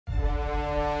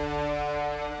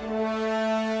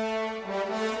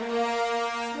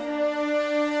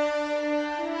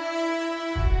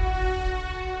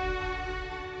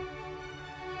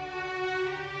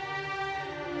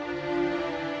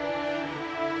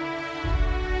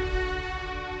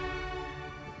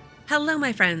Hello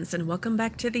my friends and welcome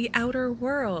back to the Outer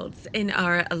Worlds. In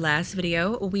our last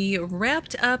video, we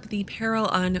wrapped up the Peril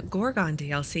on Gorgon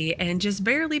DLC and just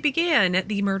barely began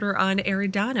the Murder on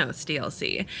Eridanos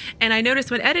DLC. And I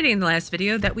noticed when editing the last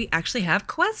video that we actually have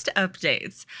quest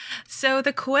updates. So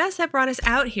the quest that brought us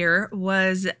out here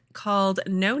was called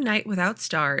No Night Without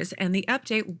Stars, and the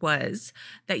update was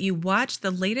that you watched the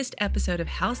latest episode of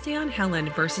Halcyon Helen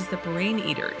versus the Brain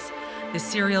Eaters. The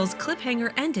serial's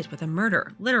cliffhanger ended with a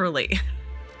murder, literally.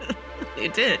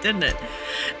 It did, didn't it?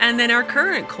 And then our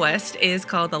current quest is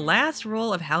called The Last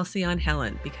Roll of Halcyon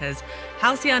Helen, because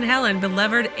Halcyon Helen,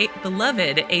 beloved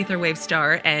Aetherwave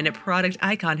star and product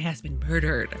icon, has been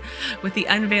murdered. With the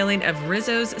unveiling of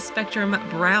Rizzo's Spectrum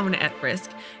Brown at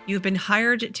risk, you've been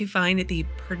hired to find the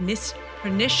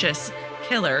pernicious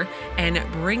killer and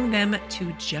bring them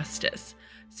to justice.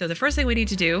 So the first thing we need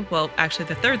to do, well, actually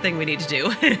the third thing we need to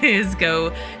do is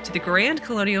go to the Grand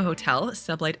Colonial Hotel,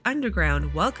 Sublight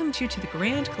Underground welcomes you to the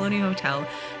Grand Colonial Hotel.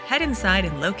 Head inside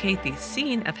and locate the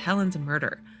scene of Helen's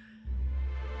murder.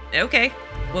 Okay,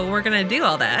 well, we're gonna do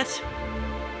all that.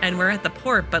 And we're at the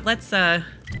port, but let's,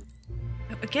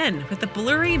 again, with the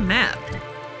blurry map,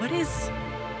 what is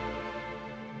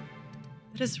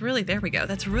really, there we go.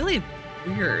 That's really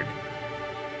weird.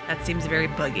 That seems very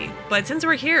buggy. But since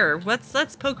we're here,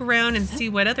 let's poke around and see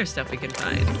what other stuff we can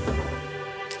find.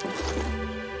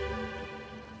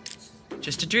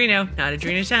 Just Adreno, not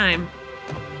Adreno time.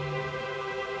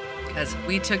 Because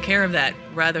we took care of that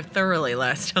rather thoroughly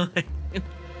last time.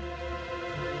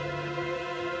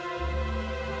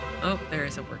 Oh, there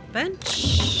is a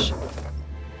workbench.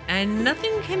 And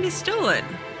nothing can be stolen.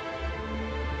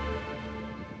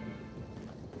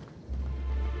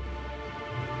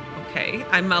 Okay,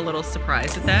 I'm a little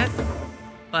surprised at that,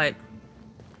 but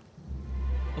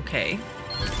okay.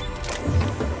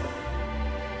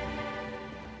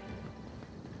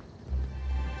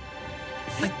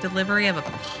 Like delivery of a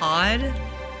pod?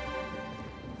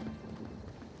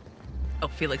 Oh,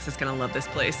 Felix is gonna love this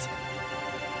place.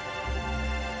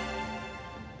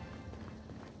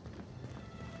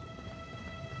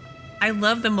 I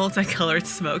love the multicolored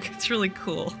smoke. It's really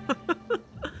cool.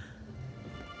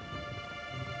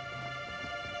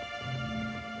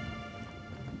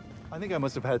 I think I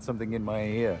must have had something in my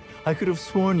ear. I could have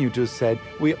sworn you just said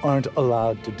we aren't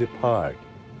allowed to depart.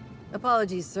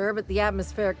 Apologies, sir, but the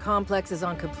atmospheric complex is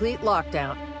on complete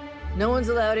lockdown. No one's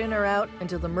allowed in or out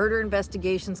until the murder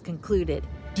investigation's concluded.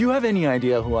 Do you have any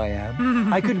idea who I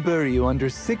am? I could bury you under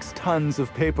 6 tons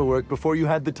of paperwork before you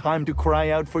had the time to cry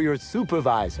out for your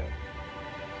supervisor.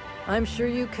 I'm sure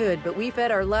you could, but we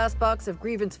fed our last box of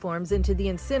grievance forms into the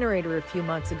incinerator a few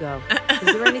months ago.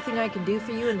 Is there anything I can do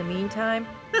for you in the meantime?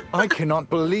 I cannot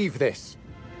believe this.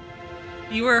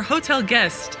 You were a hotel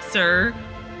guest, sir.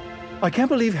 I can't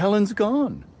believe Helen's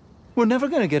gone. We're never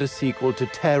going to get a sequel to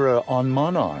Terror on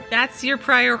Monarch. That's your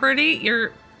priority?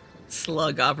 You're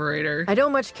SLUG operator. I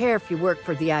don't much care if you work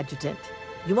for the adjutant.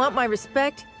 You want my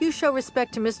respect? You show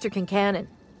respect to Mr. Kincannon.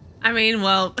 I mean,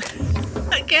 well,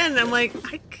 again, I'm like,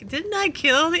 didn't I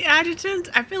kill the adjutant?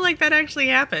 I feel like that actually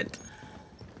happened.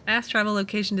 Fast travel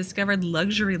location discovered,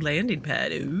 luxury landing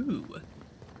pad. Ooh.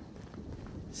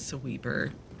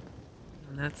 Sweeper.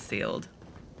 And that's sealed.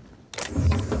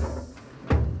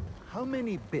 How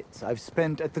many bits I've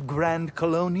spent at the Grand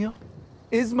Colonial?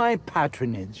 Is my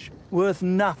patronage worth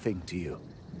nothing to you?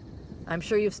 I'm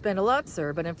sure you've spent a lot,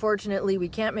 sir, but unfortunately we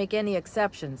can't make any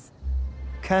exceptions.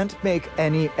 Can't make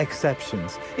any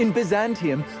exceptions. In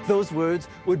Byzantium, those words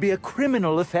would be a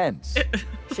criminal offense.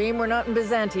 Shame we're not in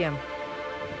Byzantium.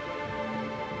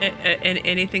 And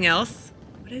anything else?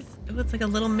 What is, oh, it's like a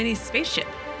little mini spaceship.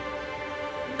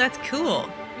 That's cool.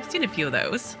 We've seen a few of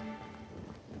those.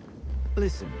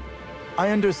 Listen, I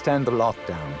understand the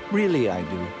lockdown. Really, I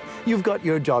do. You've got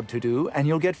your job to do, and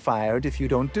you'll get fired if you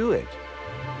don't do it.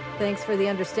 Thanks for the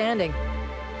understanding.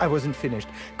 I wasn't finished.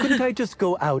 Couldn't I just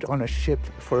go out on a ship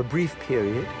for a brief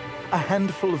period? A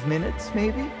handful of minutes,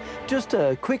 maybe? Just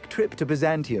a quick trip to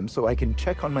Byzantium so I can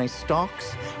check on my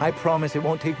stocks. I promise it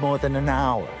won't take more than an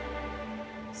hour.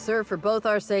 Sir, for both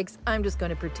our sakes, I'm just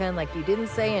going to pretend like you didn't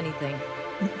say anything.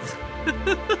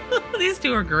 These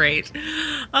two are great.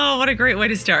 Oh, what a great way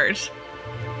to start.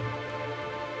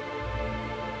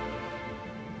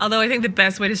 Although I think the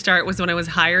best way to start was when I was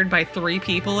hired by 3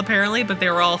 people, apparently, but they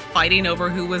were all fighting over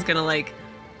who was gonna, like,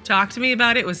 talk to me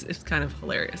about it. It's kind of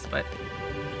hilarious, but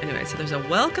anyway, so there's a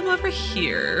welcome over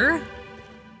here.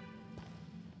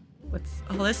 What's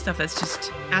all this stuff that's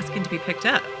just asking to be picked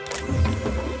up?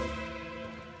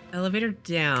 Elevator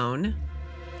down.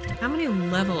 How many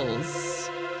levels?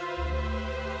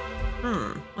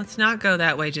 Let's not go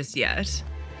that way just yet.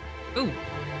 Ooh,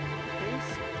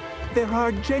 There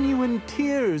are genuine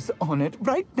tears on it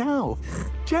right now.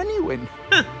 Genuine.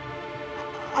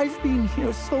 I've been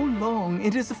here so long,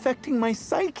 it is affecting my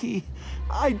psyche.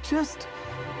 I just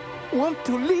want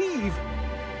to leave.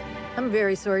 I'm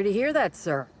very sorry to hear that,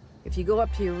 sir. If you go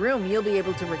up to your room, you'll be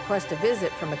able to request a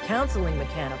visit from a counseling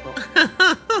mechanical.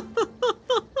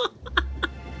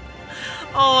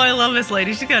 Oh, I love this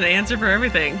lady. She's got an answer for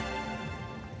everything.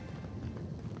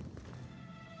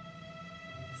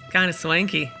 It's kind of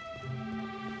swanky.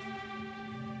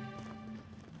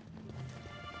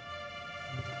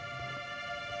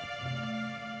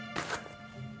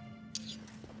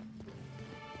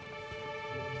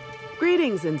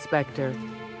 Greetings, Inspector.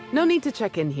 No need to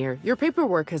check in here. Your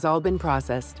paperwork has all been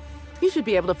processed. You should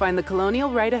be able to find the Colonial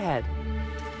right ahead.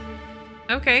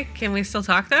 Okay, can we still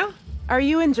talk though? Are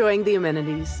you enjoying the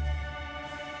amenities?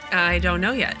 I don't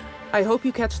know yet. I hope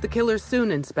you catch the killers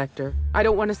soon, Inspector. I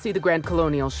don't want to see the Grand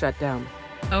Colonial shut down.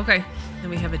 Okay, then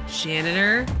we have a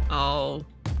janitor. Oh,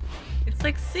 it's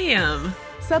like Sam.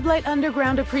 Sublight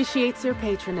Underground appreciates your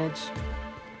patronage.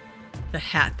 The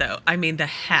hat though, I mean the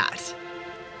hat.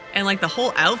 And like the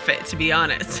whole outfit, to be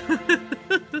honest.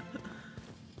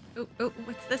 Oh,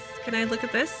 what's this? Can I look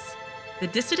at this? The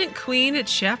Dissident Queen,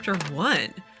 Chapter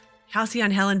 1.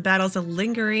 Halcyon Helen battles a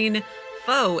lingering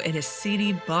foe in a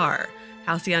seedy bar.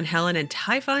 Halcyon Helen and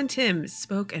Typhon Tim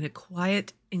spoke in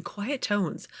quiet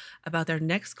tones about their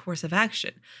next course of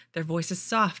action, their voices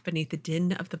soft beneath the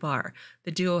din of the bar.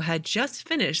 The duo had just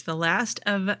finished the last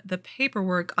of the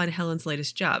paperwork on Helen's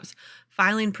latest jobs.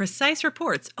 Filing precise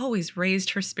reports always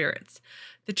raised her spirits.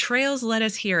 The trails led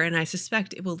us here, and I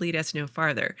suspect it will lead us no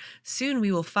farther. Soon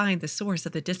we will find the source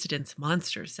of the Dissident's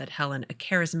monsters, said Helen, a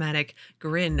charismatic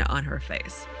grin on her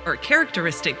face. Or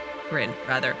characteristic grin,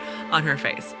 rather, on her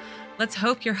face. Let's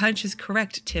hope your hunch is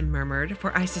correct, Tim murmured,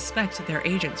 for I suspect their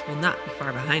agents will not be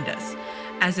far behind us.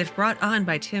 As if brought on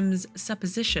by Tim's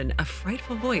supposition, a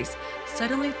frightful voice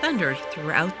suddenly thundered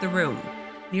throughout the room.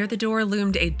 Near the door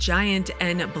loomed a giant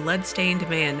and blood-stained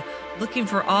man, looking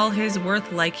for all his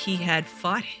worth like he had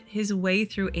fought his way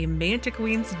through a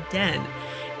Mantiqueen's den.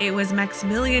 It was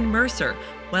Maximilian Mercer,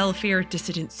 well-feared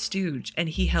dissident stooge, and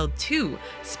he held 2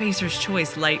 Spacer's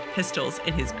Choice light pistols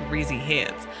in his greasy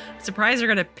hands. I'm surprised they're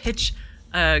gonna pitch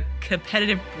a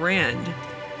competitive brand,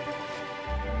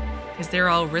 because they're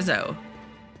all Rizzo.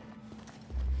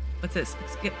 What's this?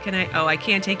 Can I? Oh, I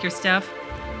can't take your stuff?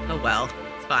 Oh well,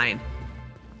 it's fine.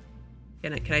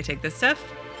 Can I take this stuff?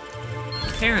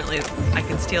 Apparently, I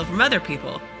can steal from other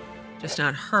people, just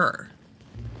not her.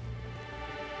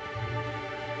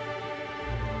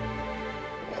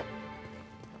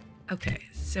 Okay,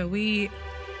 so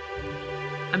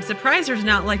I'm surprised there's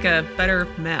not like a better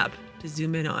map to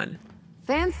zoom in on.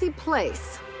 Fancy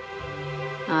place.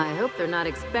 I hope they're not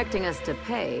expecting us to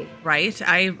pay. Right?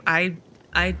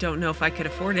 I don't know if I could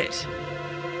afford it.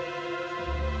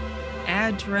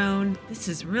 Ad drone. This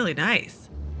is really nice.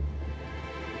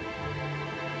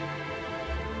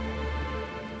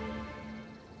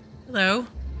 Hello.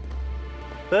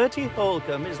 Bertie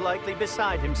Holcomb is likely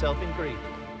beside himself in grief.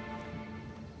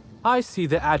 I see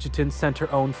the adjutant sent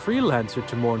her own freelancer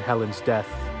to mourn Helen's death.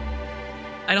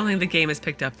 I don't think the game has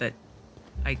picked up that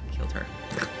I killed her.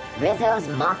 Rizzo's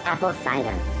mock apple cider.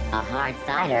 A hard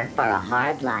cider for a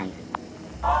hard life.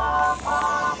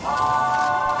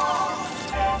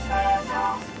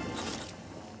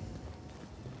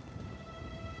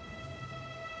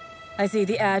 I see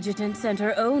the adjutant sent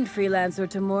her own freelancer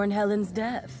to mourn Helen's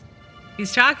death.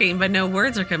 He's talking, but no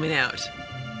words are coming out.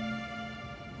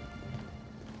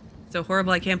 So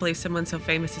horrible, I can't believe someone so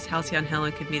famous as Halcyon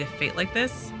Helen could meet a fate like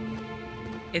this.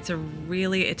 It's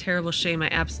really a terrible shame. I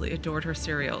absolutely adored her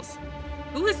serials.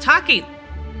 Who is talking?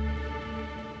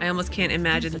 I almost can't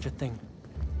imagine. Such a thing.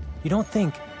 You don't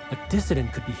think a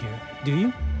dissident could be here, do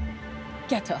you?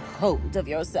 Get a hold of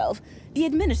yourself. The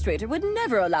administrator would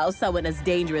never allow someone as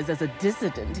dangerous as a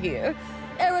dissident here.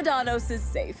 Eridanos is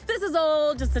safe. This is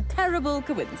all just a terrible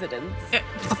coincidence.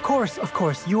 Of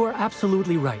course, you are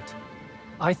absolutely right.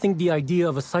 I think the idea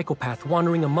of a psychopath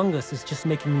wandering among us is just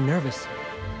making me nervous.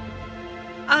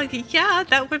 Yeah,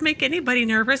 that would make anybody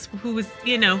nervous who was,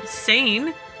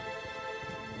 sane.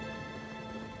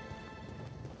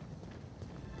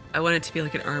 I want it to be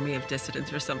like an army of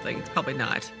dissidents or something. It's probably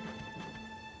not.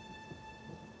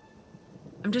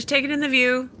 I'm just taking in the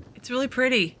view. It's really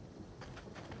pretty.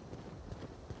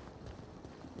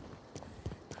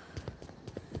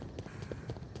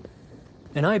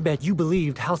 And I bet you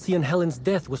believed Halcyon Helen's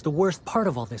death was the worst part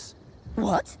of all this.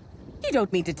 What? You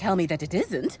don't mean to tell me that it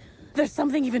isn't? There's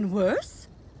something even worse?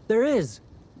 There is.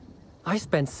 I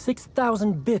spent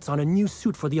 6,000 bits on a new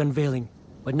suit for the unveiling,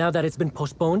 but now that it's been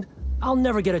postponed, I'll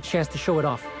never get a chance to show it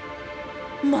off.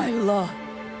 My lord,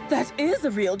 that is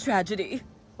a real tragedy.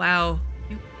 Wow,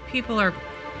 you people are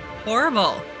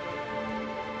horrible.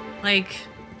 Like,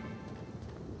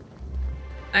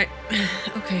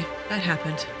 okay, that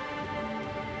happened.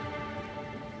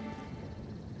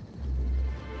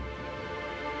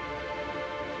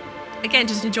 Again,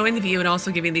 just enjoying the view and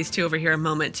also giving these two over here a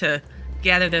moment to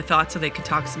gather their thoughts so they can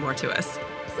talk some more to us.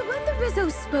 So when the Rizzo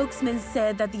spokesman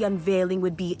said that the unveiling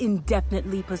would be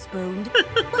indefinitely postponed,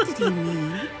 what did he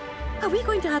mean? Are we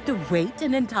going to have to wait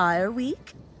an entire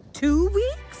week? 2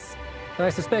 weeks? I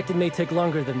suspect it may take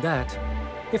longer than that.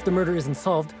 If the murder isn't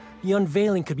solved, the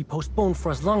unveiling could be postponed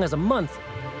for as long as a month.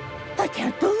 I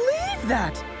can't believe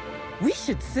that! We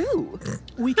should sue.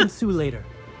 We can sue later.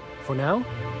 For now,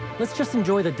 let's just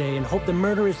enjoy the day and hope the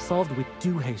murder is solved with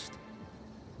due haste.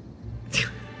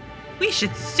 We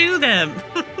should sue them.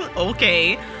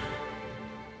 Okay.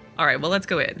 All right, well, let's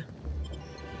go in.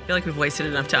 I feel like we've wasted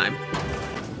enough time.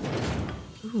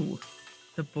 Ooh,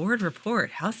 the board report.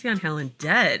 Halcyon Helen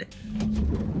dead.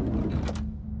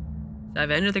 So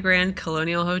I've entered the Grand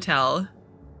Colonial Hotel.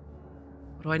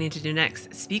 What do I need to do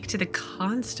next? Speak to the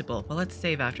Constable. Well, let's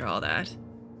save after all that.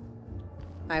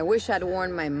 I wish I'd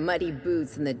worn my muddy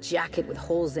boots and the jacket with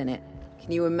holes in it.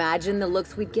 Can you imagine the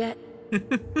looks we'd get?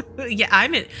 Yeah,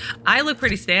 I look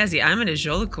pretty snazzy. I'm in a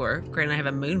Jolicoeur. Granted, I have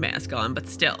a moon mask on, but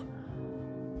still.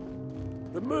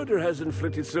 The murder has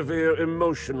inflicted severe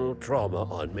emotional trauma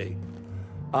on me.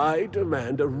 I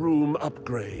demand a room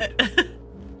upgrade.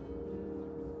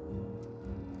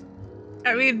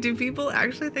 I mean, do people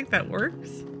actually think that works?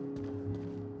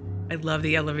 I love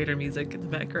the elevator music in the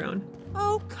background.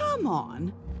 Oh, come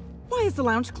on. Why is the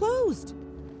lounge closed?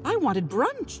 I wanted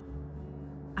brunch.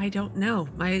 I don't know.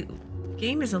 My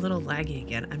game is a little laggy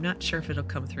again. I'm not sure if it'll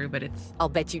come through, but it's... I'll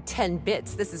bet you 10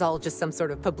 bits this is all just some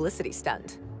sort of publicity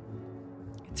stunt.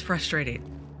 It's frustrating.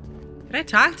 Can I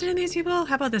talk to any of these people?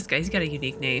 How about this guy? He's got a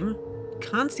unique name.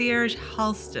 Concierge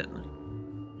Halston.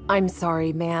 I'm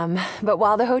sorry, ma'am, but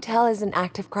while the hotel is an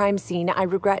active crime scene, I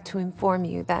regret to inform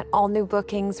you that all new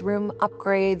bookings, room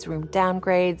upgrades, room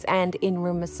downgrades, and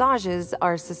in-room massages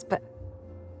are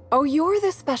Oh, you're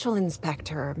the special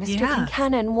inspector. Mr.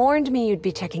 Kincannon warned me you'd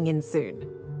be checking in soon.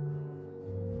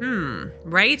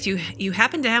 Right? You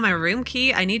happen to have my room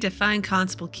key? I need to find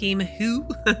Constable Keene. Who?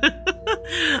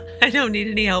 I don't need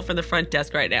any help from the front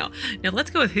desk right now. Now let's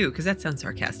go with who, because that sounds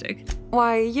sarcastic.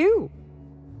 Why, you?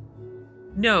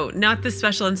 No, not the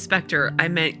special inspector. I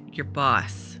meant your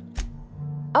boss.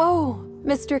 Oh,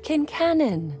 Mr.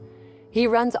 Kincannon. He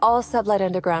runs all sublet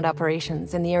underground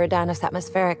operations in the Eridanos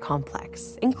Atmospheric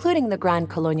Complex, including the Grand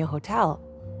Colonial Hotel.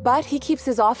 But he keeps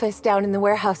his office down in the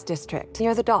warehouse district,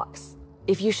 near the docks.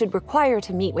 If you should require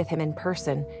to meet with him in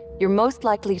person, you're most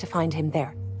likely to find him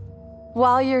there.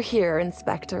 While you're here,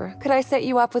 Inspector, could I set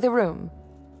you up with a room?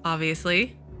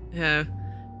 Obviously.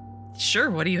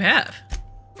 Sure, what do you have?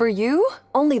 For you?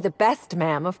 Only the best,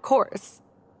 ma'am, of course.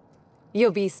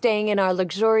 You'll be staying in our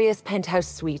luxurious penthouse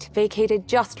suite, vacated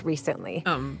just recently.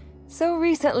 So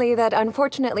recently that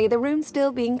unfortunately the room's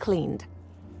still being cleaned.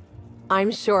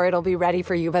 I'm sure it'll be ready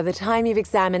for you by the time you've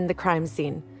examined the crime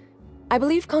scene. I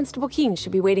believe Constable Keene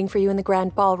should be waiting for you in the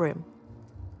grand ballroom.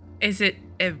 Is it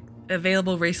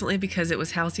available recently because it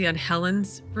was Halcyon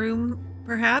Helen's room,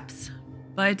 perhaps?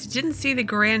 But didn't see the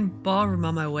grand ballroom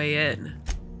on my way in.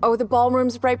 Oh, the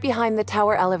ballroom's right behind the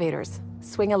tower elevators.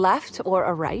 Swing a left or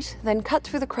a right, then cut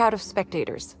through the crowd of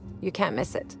spectators. You can't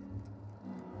miss it.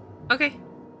 Okay.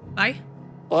 Bye.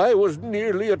 I was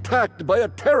nearly attacked by a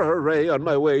terror ray on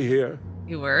my way here.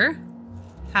 You were?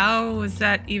 How was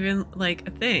that even, like,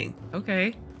 a thing?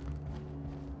 Okay.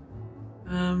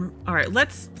 All right,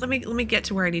 let me get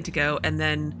to where I need to go, and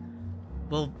then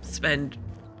we'll spend,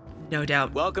 no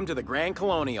doubt... Welcome to the Grand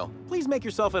Colonial. Please make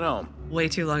yourself at home. Way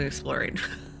too long exploring.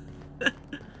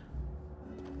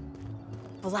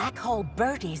 Black Hole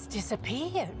Bertie's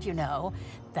disappeared, you know.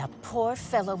 That poor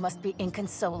fellow must be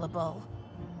inconsolable.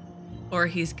 Or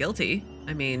he's guilty.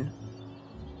 I mean,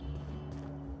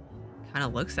 kind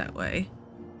of looks that way.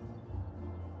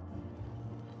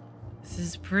 This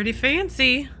is pretty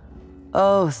fancy.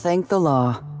 Oh, thank the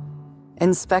law.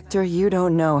 Inspector, you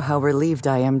don't know how relieved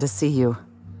I am to see you.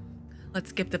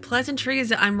 Let's skip the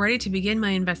pleasantries. I'm ready to begin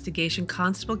my investigation.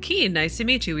 Constable Keene, nice to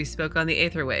meet you. We spoke on the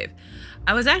Aetherwave.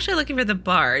 I was actually looking for the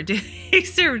bar. Do they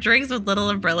serve drinks with little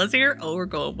umbrellas here? Oh, we're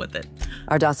going with it.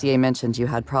 Our dossier mentioned you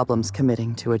had problems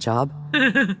committing to a job.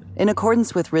 In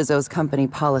accordance with Rizzo's company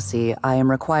policy, I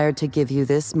am required to give you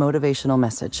this motivational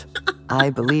message. I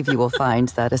believe you will find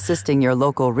that assisting your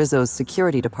local Rizzo's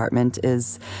security department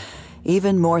is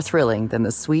Even more thrilling than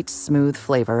the sweet, smooth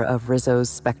flavor of Rizzo's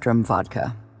Spectrum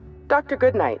vodka. Dr.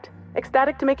 Goodnight,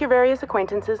 ecstatic to make your various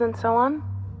acquaintances and so on.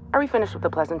 Are we finished with the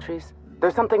pleasantries?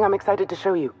 There's something I'm excited to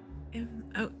show you.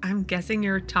 Oh, I'm guessing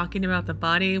you're talking about the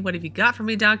body. What have you got for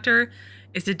me, Doctor?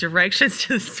 Is it directions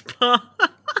to the spa?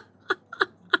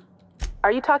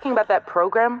 Are you talking about that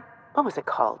program? What was it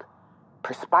called?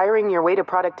 Perspiring Your Way to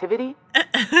Productivity?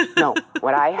 No,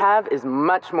 what I have is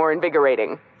much more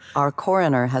invigorating. Our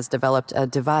coroner has developed a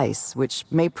device which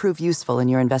may prove useful in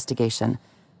your investigation.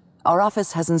 Our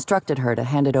office has instructed her to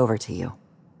hand it over to you.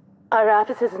 Our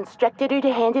office has instructed her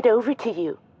to hand it over to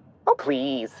you. Oh,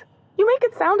 please. You make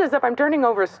it sound as if I'm turning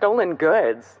over stolen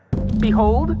goods.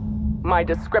 Behold, my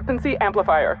discrepancy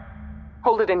amplifier.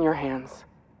 Hold it in your hands.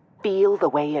 Feel the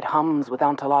way it hums with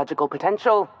ontological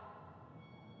potential.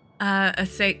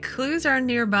 Say clues are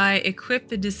nearby. Equip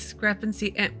the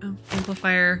discrepancy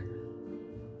amplifier.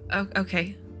 Oh,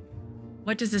 okay.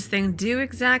 What does this thing do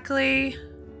exactly?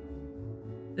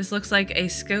 This looks like a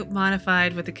scope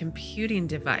modified with a computing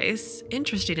device.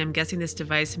 Interesting. I'm guessing this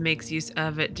device makes use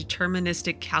of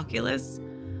deterministic calculus.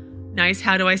 Nice.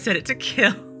 How do I set it to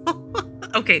kill?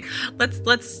 Okay,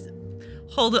 let's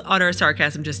hold on our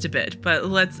sarcasm just a bit. But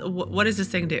what does this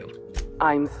thing do?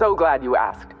 I'm so glad you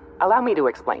asked. Allow me to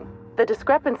explain. The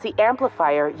discrepancy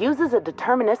amplifier uses a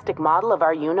deterministic model of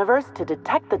our universe to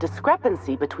detect the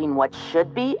discrepancy between what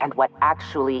should be and what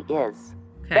actually is.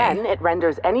 Okay. Then it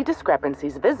renders any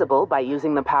discrepancies visible by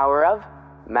using the power of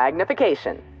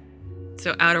magnification.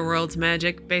 So Outer Worlds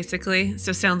magic, basically.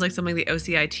 So sounds like something the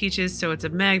OCI teaches. So it's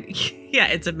a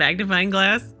it's a magnifying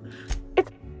glass.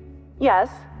 Yes.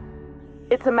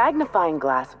 It's a magnifying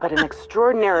glass, but an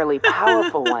extraordinarily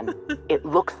powerful one. It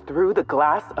looks through the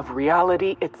glass of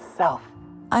reality itself.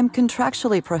 I'm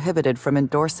contractually prohibited from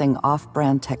endorsing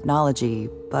off-brand technology,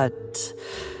 but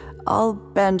I'll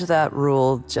bend that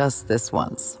rule just this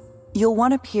once. You'll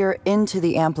want to peer into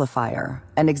the amplifier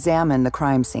and examine the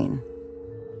crime scene.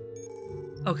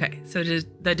 Okay, so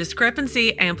the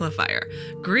discrepancy amplifier.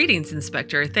 Greetings,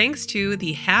 Inspector. Thanks to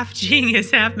the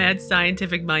half-genius, half-mad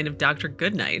scientific mind of Dr.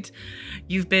 Goodnight,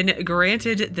 you've been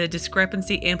granted the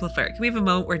discrepancy amplifier. Can we have a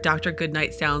moment where Dr.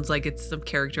 Goodnight sounds like it's some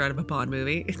character out of a Bond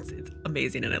movie? It's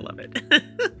amazing and I love it.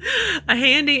 A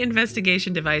handy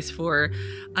investigation device for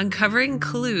uncovering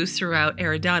clues throughout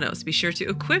Eridanos. Be sure to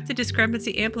equip the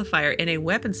discrepancy amplifier in a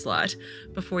weapon slot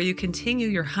before you continue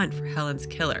your hunt for Helen's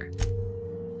killer.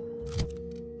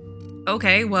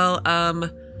 Okay, well,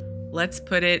 let's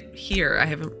put it here.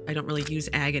 I don't really use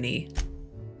agony.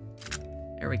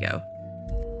 There we go.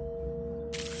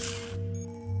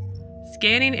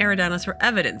 Scanning Eridanos for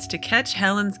evidence. To catch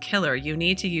Helen's killer, you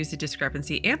need to use the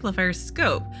discrepancy amplifier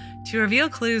scope to reveal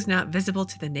clues not visible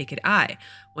to the naked eye.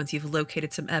 Once you've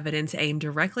located some evidence, aim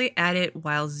directly at it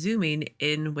while zooming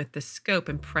in with the scope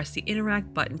and press the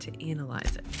interact button to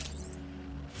analyze it.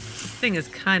 This thing is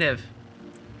kind of...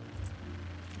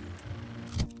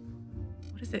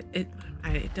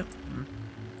 I don't...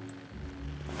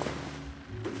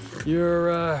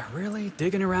 You're, really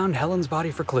digging around Helen's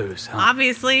body for clues, huh?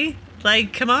 Obviously.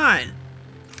 Like, come on.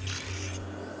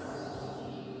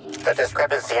 The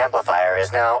discrepancy amplifier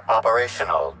is now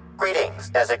operational. Greetings,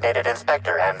 designated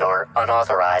inspector and/or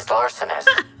unauthorized larcenist.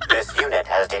 This unit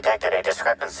has detected a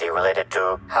discrepancy related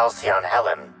to Halcyon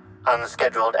Helen.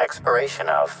 Unscheduled expiration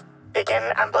of. Begin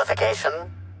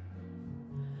amplification.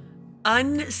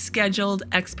 Unscheduled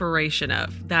expiration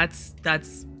of. That's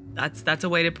a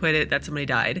way to put it that somebody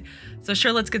died. So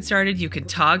sure, let's get started. You can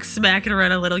talk, smack it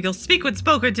around a little. You'll speak when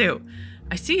spoken to.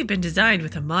 I see you've been designed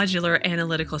with a modular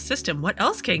analytical system. What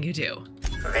else can you do?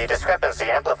 The discrepancy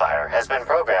amplifier has been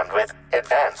programmed with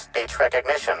advanced speech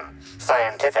recognition,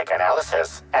 scientific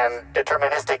analysis, and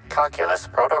deterministic calculus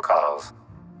protocols.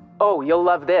 Oh, you'll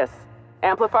love this.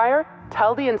 Amplifier,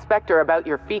 tell the inspector about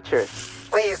your features.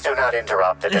 Please do not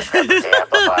interrupt the discrepancy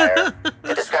amplifier.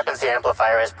 The discrepancy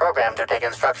amplifier is programmed to take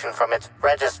instruction from its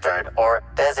registered or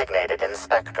designated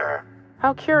inspector.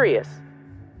 How curious.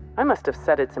 I must have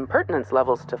set its impertinence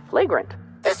levels to flagrant.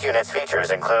 This unit's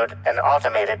features include an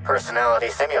automated personality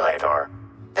simulator.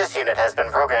 This unit has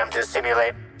been programmed to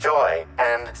simulate joy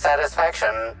and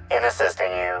satisfaction in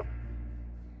assisting you.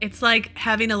 It's like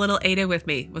having a little Ada with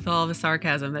me, with all the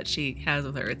sarcasm that she has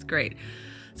with her. It's great.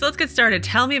 So let's get started.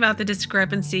 Tell me about the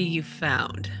discrepancy you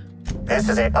found. This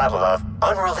is a bottle of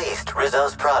unreleased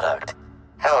Rizzo's product.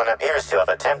 Helen appears to have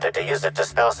attempted to use it to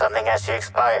spell something as she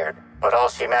expired, but all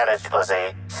she managed was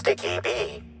a sticky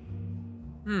bee.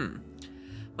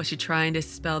 Was she trying to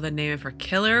spell the name of her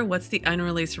killer? What's the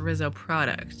unreleased Rizzo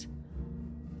product?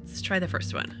 Let's try the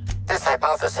first one. This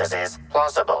hypothesis is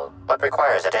plausible, but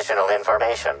requires additional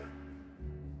information.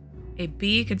 A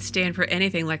B could stand for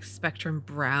anything like Spectrum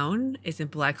Brown. Isn't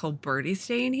Black Hole Bertie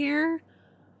staying here?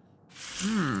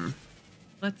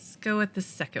 Let's go with the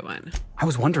second one. I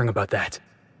was wondering about that.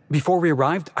 Before we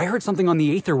arrived, I heard something on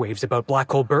the aether waves about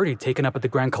Black Hole Bertie taken up at the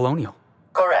Grand Colonial.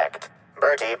 Correct.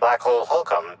 Bertie Black Hole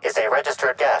Holcomb is a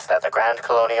registered guest at the Grand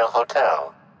Colonial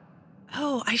Hotel.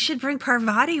 Oh, I should bring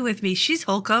Parvati with me. She's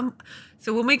Holcomb.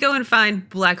 So when we go and find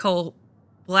Black Hole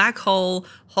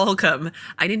Holcomb,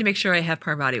 I need to make sure I have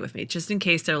Parvati with me, just in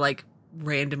case they're like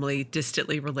randomly,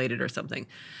 distantly related or something.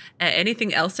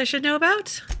 Anything else I should know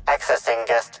about? Accessing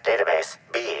guest database,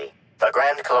 B. The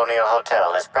Grand Colonial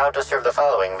Hotel is proud to serve the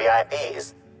following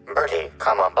VIPs. Bertie,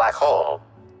 Black Hole.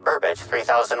 Burbage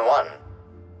 3001.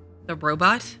 The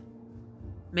robot?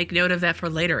 Make note of that for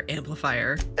later,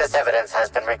 Amplifier. This evidence has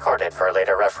been recorded for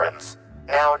later reference.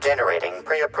 Now generating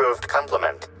pre-approved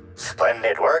compliment.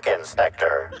 Splendid work,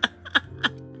 Inspector.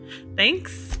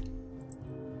 Thanks.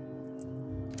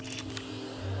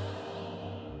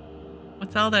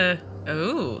 What's all the...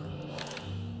 Oh.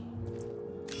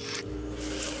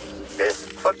 This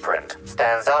footprint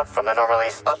stands out from the normally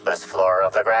spotless floor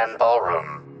of the Grand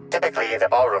Ballroom. Typically, the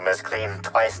ballroom is cleaned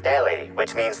twice daily,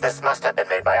 which means this must have been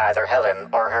made by either Helen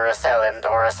or her assailant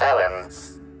or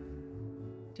assailants.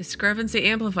 Discrepancy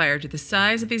Amplifier. Do the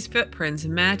size of these footprints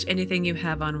match anything you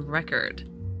have on record?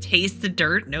 Taste the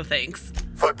dirt? No thanks.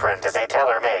 Footprint is a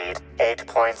tailor-made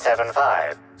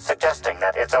 8.75, suggesting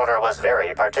that its owner was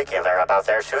very particular about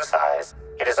their shoe size.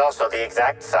 It is also the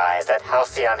exact size that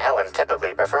Halcyon Helen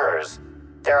typically prefers.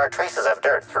 There are traces of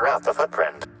dirt throughout the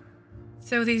footprint.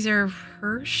 So these are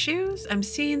her shoes? I'm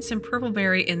seeing some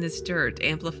purpleberry in this dirt.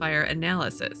 Amplifier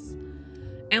analysis.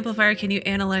 Amplifier, can you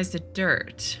analyze the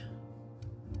dirt?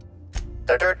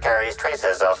 The dirt carries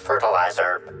traces of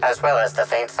fertilizer, as well as the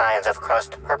faint signs of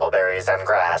crushed purpleberries and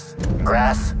grass.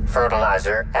 Grass,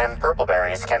 fertilizer, and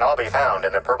purpleberries can all be found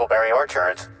in the purpleberry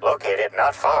orchards, located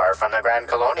not far from the Grand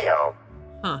Colonial.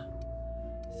 Huh.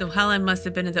 So Helen must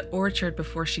have been in the orchard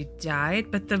before she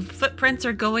died, but the footprints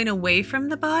are going away from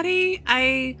the body?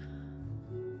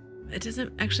 It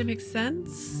doesn't actually make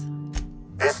sense.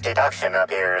 This deduction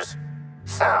appears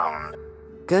sound.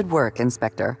 Good work,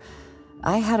 Inspector.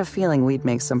 I had a feeling we'd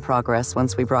make some progress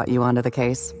once we brought you onto the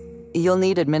case. You'll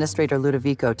need Administrator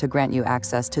Ludovico to grant you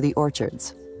access to the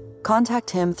orchards. Contact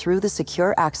him through the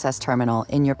secure access terminal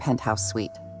in your penthouse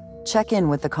suite. Check in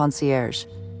with the concierge.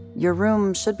 Your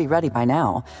room should be ready by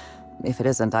now. If it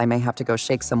isn't, I may have to go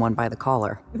shake someone by the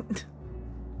collar.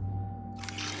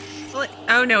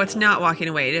 Oh no, it's not walking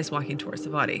away. It is walking towards the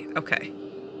body. Okay.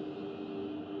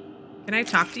 Can I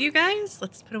talk to you guys?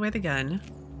 Let's put away the gun.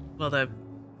 Well, the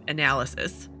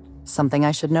analysis. Something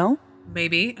I should know?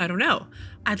 Maybe. I don't know.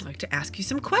 I'd like to ask you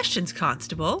some questions,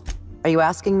 Constable. Are you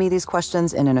asking me these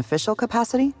questions in an official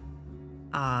capacity?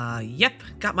 Yep.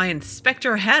 Got my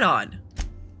inspector hat on.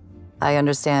 I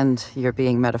understand you're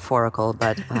being metaphorical,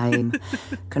 but I'm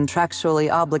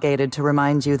contractually obligated to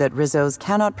remind you that Rizzo's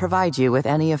cannot provide you with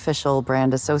any official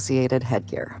brand-associated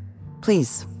headgear.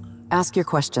 Please, ask your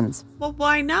questions. Well,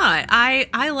 why not?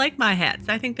 I like my hats.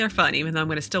 I think they're fun, even though I'm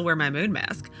going to still wear my moon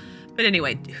mask. But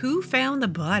anyway, who found the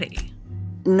body?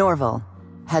 Norville,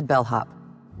 head bellhop.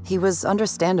 He was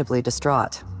understandably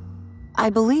distraught.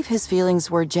 I believe his feelings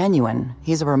were genuine.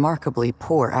 He's a remarkably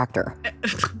poor actor.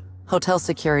 Hotel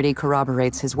security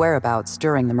corroborates his whereabouts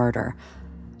during the murder.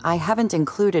 I haven't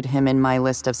included him in my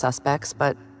list of suspects,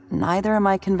 but neither am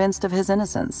I convinced of his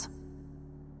innocence.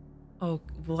 Oh,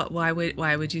 why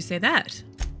would you say that?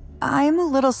 I'm a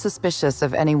little suspicious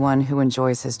of anyone who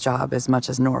enjoys his job as much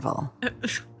as Norville.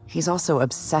 He's also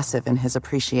obsessive in his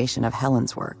appreciation of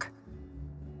Helen's work.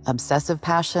 Obsessive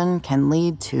passion can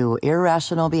lead to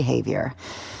irrational behavior.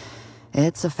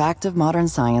 It's a fact of modern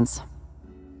science.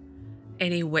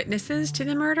 Any witnesses to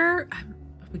the murder? I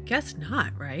would guess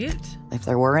not, right? If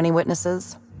there were any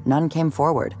witnesses, none came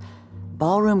forward.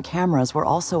 Ballroom cameras were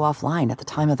also offline at the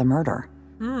time of the murder.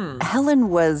 Helen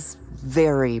was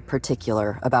very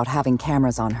particular about having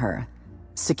cameras on her.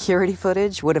 Security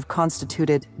footage would have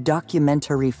constituted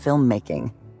documentary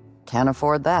filmmaking. Can't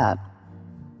afford that.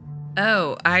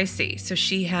 Oh, I see. So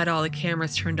she had all the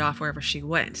cameras turned off wherever she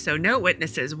went. So no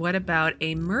witnesses. What about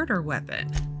a murder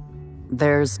weapon?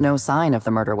 There's no sign of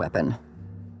the murder weapon.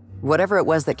 Whatever it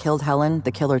was that killed Helen,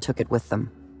 the killer took it with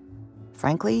them.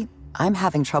 Frankly, I'm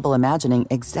having trouble imagining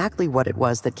exactly what it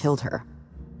was that killed her.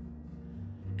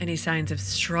 Any signs of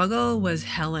struggle? Was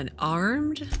Helen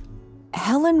armed?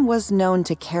 Helen was known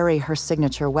to carry her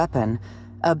signature weapon,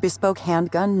 a bespoke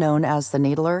handgun known as the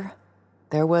Needler.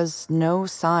 There was no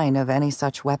sign of any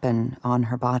such weapon on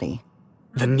her body.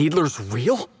 The Needler's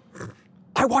real?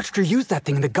 I watched her use that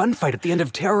thing in the gunfight at the end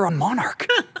of Terror on Monarch.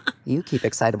 You keep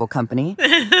excitable company.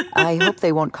 I hope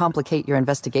they won't complicate your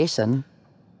investigation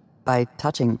by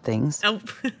touching things. Oh.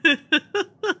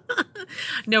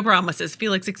 No promises.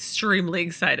 Felix extremely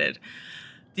excited.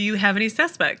 Do you have any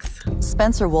suspects?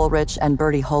 Spencer Wollrich and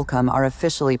Bertie Holcomb are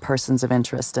officially persons of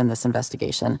interest in this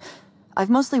investigation. I've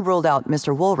mostly ruled out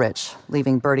Mr. Wollrich,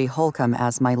 leaving Bertie Holcomb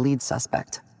as my lead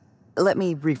suspect. Let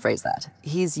me rephrase that.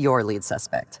 He's your lead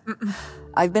suspect.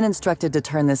 I've been instructed to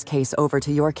turn this case over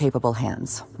to your capable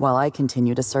hands, while I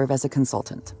continue to serve as a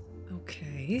consultant.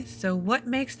 Okay, so what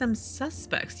makes them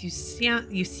suspects? You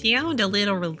sound a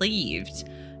little relieved.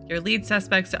 Your lead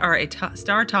suspects are a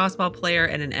star Tossball player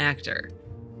and an actor.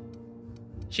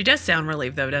 She does sound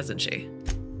relieved, though, doesn't she?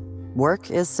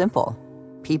 Work is simple.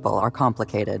 People are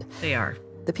complicated. They are.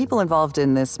 The people involved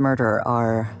in this murder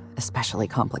are especially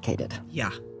complicated.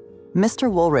 Yeah.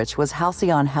 Mr. Wollrich was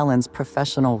Halcyon Helen's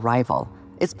professional rival.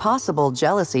 It's possible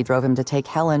jealousy drove him to take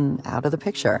Helen out of the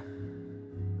picture.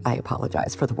 I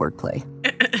apologize for the wordplay.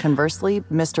 Conversely,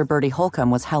 Mr. Bertie Holcomb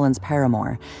was Helen's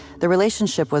paramour. The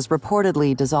relationship was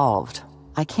reportedly dissolved.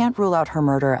 I can't rule out her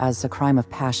murder as a crime of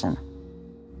passion.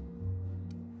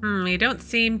 You don't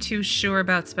seem too sure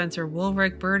about Spencer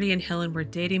Wollricht. Bertie and Helen were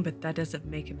dating, but that doesn't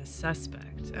make him a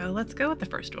suspect. Let's go with the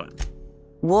first one.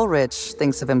 Wollrich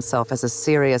thinks of himself as a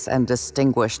serious and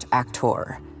distinguished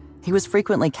actor. He was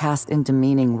frequently cast in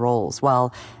demeaning roles,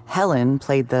 while Helen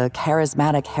played the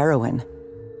charismatic heroine.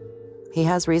 He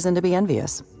has reason to be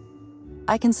envious.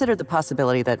 I considered the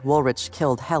possibility that Wollrich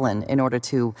killed Helen in order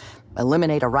to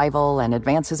eliminate a rival and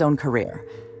advance his own career.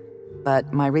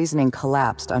 But my reasoning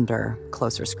collapsed under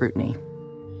closer scrutiny.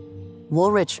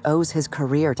 Wollrich owes his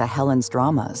career to Helen's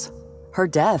dramas. Her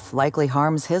death likely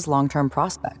harms his long-term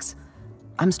prospects.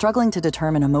 I'm struggling to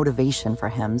determine a motivation for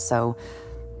him, so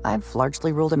I've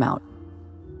largely ruled him out.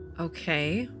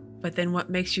 Okay, but then what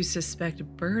makes you suspect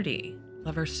Bertie?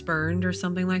 Lover spurned or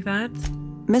something like that?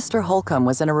 Mr. Holcomb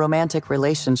was in a romantic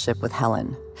relationship with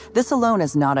Helen. This alone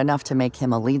is not enough to make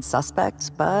him a lead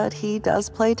suspect, but he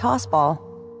does play Tossball.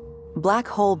 Black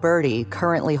Hole Bertie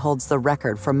currently holds the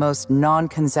record for most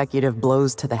non-consecutive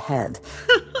blows to the head.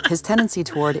 His tendency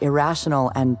toward irrational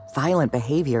and violent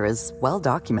behavior is well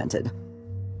documented.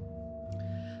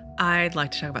 I'd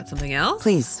like to talk about something else.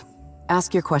 Please,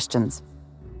 ask your questions.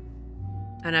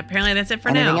 And apparently that's it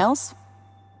for now. Anything else?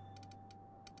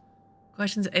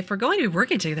 Questions. If we're going to be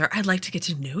working together, I'd like to get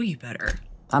to know you better.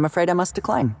 I'm afraid I must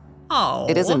decline. Oh.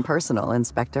 It isn't personal,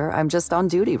 Inspector. I'm just on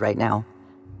duty right now.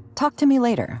 Talk to me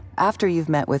later, after you've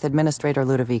met with Administrator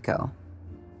Ludovico.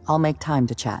 I'll make time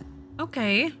to chat.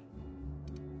 Okay.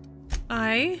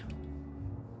 Bye.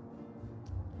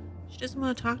 She doesn't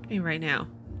want to talk to me right now.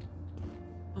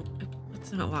 Oh,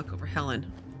 let's not walk over Helen.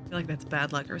 I feel like that's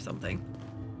bad luck or something.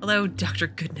 Hello, Dr.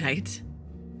 Goodnight.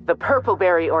 The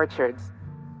Purpleberry Orchards.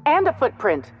 And a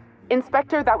footprint.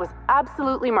 Inspector, that was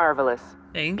absolutely marvelous.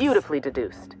 Thanks. Beautifully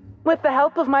deduced. With the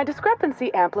help of my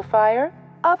discrepancy amplifier,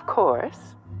 of course.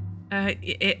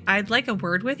 I'd like a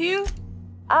word with you?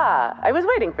 Ah, I was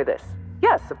waiting for this.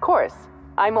 Yes, of course.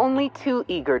 I'm only too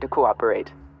eager to cooperate.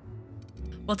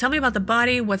 Well, tell me about the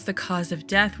body. What's the cause of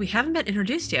death? We haven't been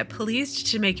introduced yet. Pleased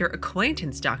to make your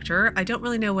acquaintance, Doctor. I don't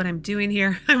really know what I'm doing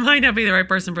here. I might not be the right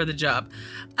person for the job.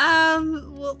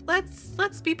 Well,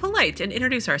 let's be polite and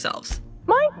introduce ourselves.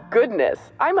 My goodness,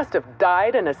 I must have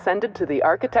died and ascended to the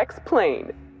architect's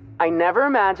plane. I never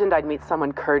imagined I'd meet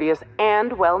someone courteous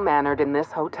and well-mannered in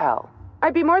this hotel.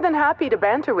 I'd be more than happy to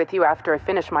banter with you after I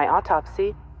finish my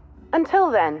autopsy. Until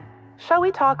then, shall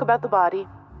we talk about the body?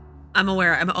 I'm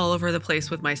aware I'm all over the place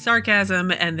with my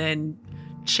sarcasm and then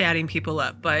chatting people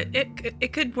up, but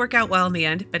it could work out well in the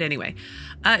end. But anyway,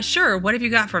 sure, what have you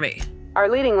got for me? Our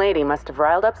leading lady must have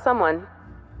riled up someone.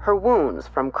 Her wounds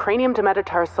from cranium to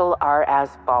metatarsal are as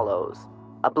follows.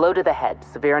 A blow to the head,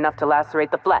 severe enough to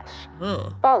lacerate the flesh.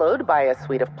 Ugh. Followed by a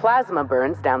suite of plasma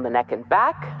burns down the neck and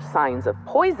back, signs of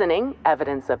poisoning,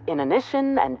 evidence of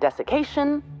inanition and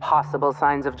desiccation, possible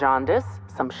signs of jaundice,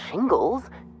 some shingles,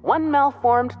 one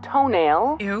malformed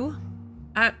toenail. Ew.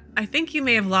 I think you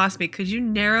may have lost me. Could you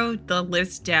narrow the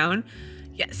list down?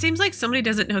 Yeah, it seems like somebody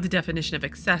doesn't know the definition of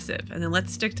excessive. And then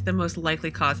let's stick to the most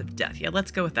likely cause of death. Yeah, let's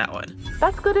go with that one.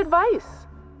 That's good advice.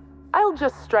 I'll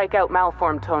just strike out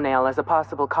malformed toenail as a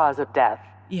possible cause of death.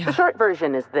 Yeah. The short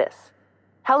version is this.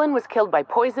 Helen was killed by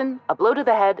poison, a blow to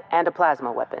the head, and a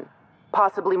plasma weapon.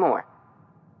 Possibly more.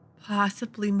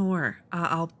 Possibly more.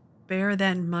 I'll bear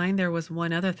that in mind. There was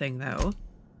one other thing, though.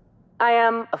 I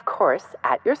am, of course,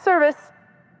 at your service.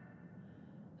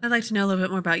 I'd like to know a little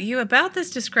bit more about you, about this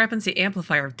discrepancy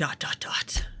amplifier, ...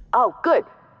 Oh, good.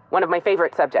 One of my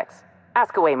favorite subjects.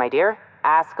 Ask away, my dear.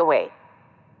 Ask away.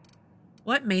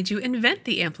 What made you invent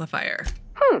the amplifier?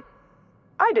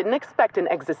 I didn't expect an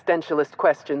existentialist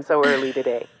question so early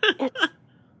today. It's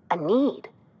a need.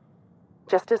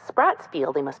 Just as sprats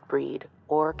feel they must breed,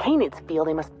 or canids feel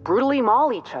they must brutally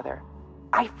maul each other,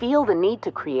 I feel the need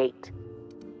to create.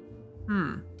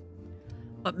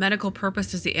 What medical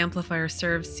purpose does the amplifier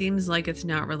serve? Seems like it's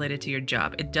not related to your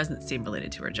job. It doesn't seem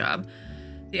related to her job.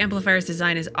 The amplifier's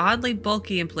design is oddly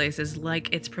bulky in places,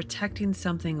 like it's protecting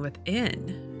something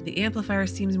within. The amplifier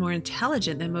seems more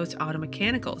intelligent than most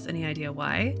automechanicals. Any idea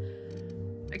why?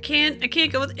 I can't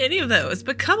go with any of those,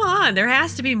 but come on, there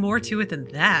has to be more to it than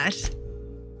that.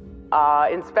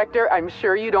 Inspector, I'm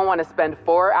sure you don't want to spend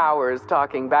 4 hours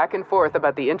talking back and forth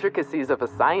about the intricacies of a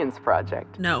science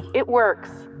project. No. It works.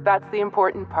 That's the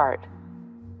important part.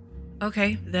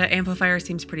 Okay, the amplifier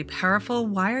seems pretty powerful.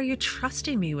 Why are you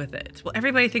trusting me with it? Well,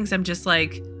 everybody thinks I'm just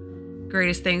like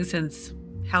greatest thing since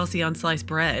Halcyon sliced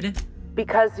bread.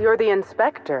 Because you're the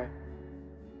inspector.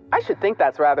 I should think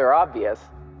that's rather obvious.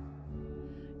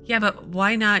 Yeah, but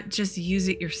why not just use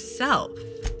it yourself?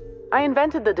 I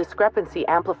invented the Discrepancy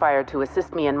Amplifier to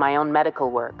assist me in my own medical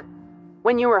work.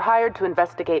 When you were hired to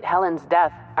investigate Helen's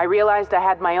death, I realized I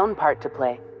had my own part to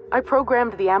play. I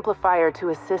programmed the amplifier to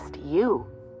assist you.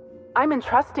 I'm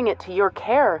entrusting it to your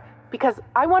care because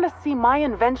I want to see my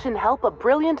invention help a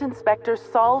brilliant inspector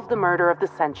solve the murder of the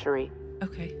century.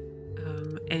 Okay.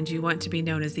 And you want to be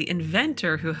known as the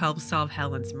inventor who helped solve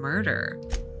Helen's murder.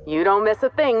 You don't miss a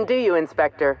thing, do you,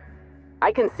 Inspector?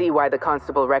 I can see why the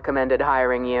Constable recommended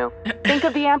hiring you. Think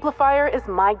of the amplifier as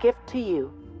my gift to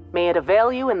you. May it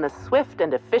avail you in the swift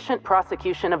and efficient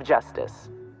prosecution of justice.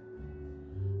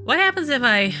 What happens if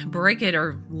I break it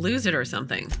or lose it or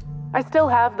something? I still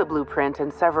have the blueprint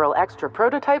and several extra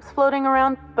prototypes floating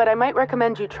around, but I might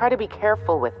recommend you try to be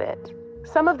careful with it.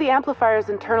 Some of the amplifier's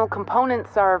internal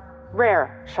components are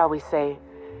rare, shall we say,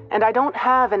 and I don't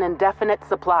have an indefinite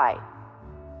supply.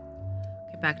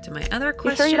 Get back to my other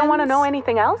questions. You sure you don't want to know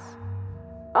anything else?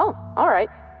 Oh, all right.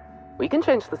 We can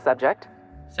change the subject.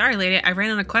 Sorry, lady, I ran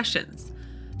out of questions.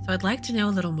 So I'd like to know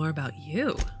a little more about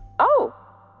you. Oh,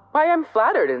 why, I'm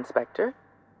flattered, Inspector.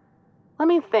 Let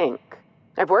me think.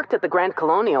 I've worked at the Grand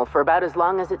Colonial for about as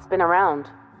long as it's been around.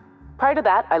 Prior to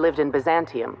that, I lived in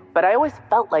Byzantium, but I always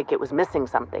felt like it was missing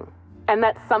something. And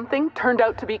that something turned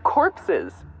out to be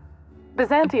corpses.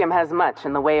 Byzantium has much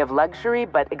in the way of luxury,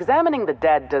 but examining the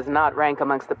dead does not rank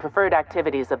amongst the preferred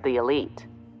activities of the elite.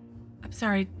 I'm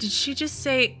sorry, did she just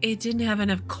say it didn't have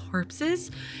enough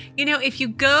corpses? You know, if you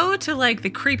go to like the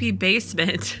creepy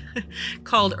basement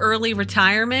called early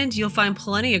retirement, you'll find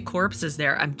plenty of corpses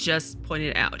there. I'm just pointing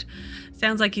it out.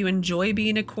 Sounds like you enjoy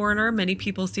being a coroner. Many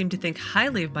people seem to think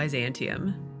highly of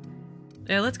Byzantium.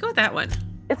 Yeah, let's go with that one.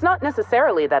 It's not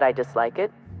necessarily that I dislike it,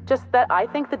 just that I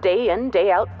think the day in,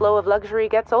 day out flow of luxury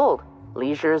gets old.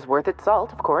 Leisure's worth its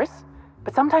salt, of course,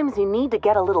 but sometimes you need to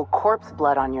get a little corpse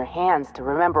blood on your hands to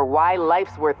remember why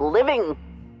life's worth living.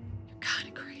 You're kind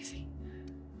of crazy.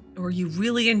 Or you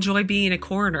really enjoy being a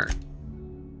coroner.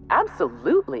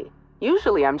 Absolutely.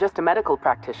 Usually I'm just a medical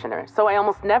practitioner, so I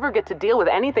almost never get to deal with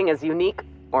anything as unique,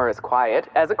 or as quiet,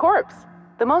 as a corpse.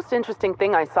 The most interesting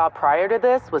thing I saw prior to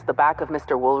this was the back of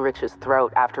Mr. Woolrich's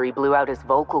throat after he blew out his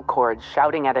vocal cords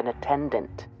shouting at an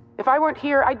attendant. If I weren't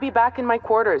here, I'd be back in my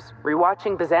quarters,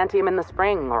 rewatching Byzantium in the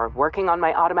spring, or working on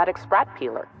my automatic sprat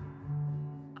peeler.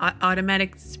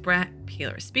 Automatic sprat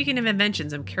peeler. Speaking of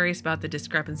inventions, I'm curious about the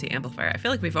Discrepancy Amplifier. I feel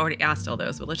like we've already asked all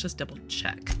those, but let's just double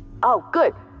check. Oh,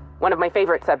 good. One of my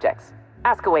favorite subjects.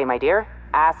 Ask away, my dear.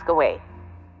 Ask away.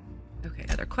 Okay,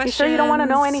 other questions? You sure you don't want to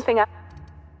know anything else?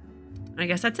 I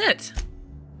guess that's it.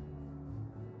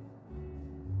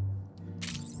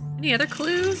 Any other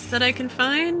clues that I can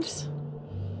find?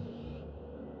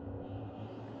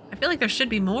 I feel like there should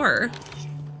be more.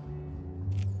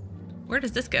 Where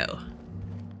does this go?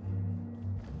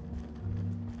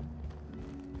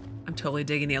 I'm totally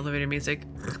digging the elevator music.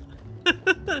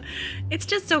 It's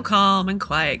just so calm and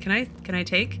quiet. Can I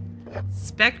take?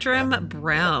 Spectrum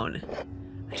Brown.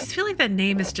 I just feel like that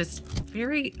name is just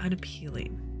very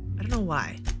unappealing. I don't know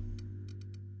why.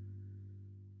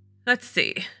 Let's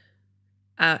see.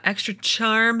 Extra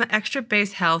charm, extra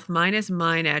base health, minus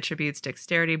mine attributes,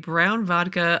 dexterity, brown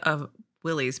vodka of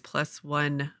Willie's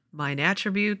 +1 mine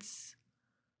attributes.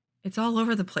 It's all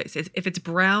over the place. If it's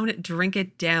brown, drink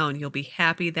it down. You'll be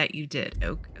happy that you did.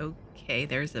 Okay,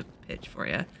 there's a pitch for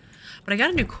you. But I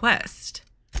got a new quest.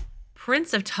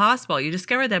 Prince of Tossball. You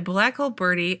discovered that Black Hole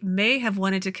Bertie may have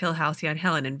wanted to kill Halcyon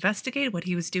Helen. Investigate what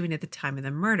he was doing at the time of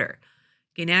the murder.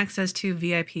 Gain access to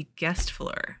VIP guest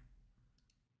floor.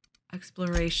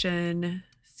 Exploration.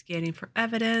 Scanning for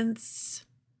evidence.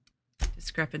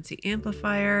 Discrepancy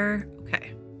Amplifier.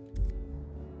 Okay.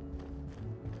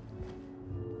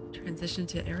 Transition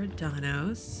to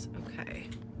Eridanos. Okay.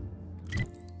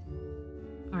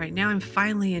 All right, now I'm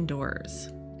finally indoors.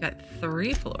 Got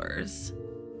 3 floors.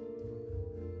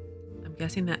 I'm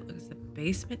guessing that was the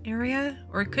basement area,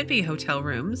 or it could be hotel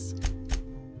rooms.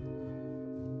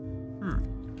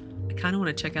 I kind of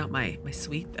want to check out my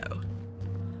suite though.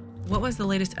 What was the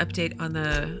latest update on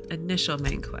the initial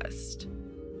main quest?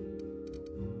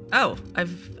 Oh, I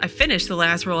finished the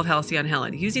last roll of Halcyon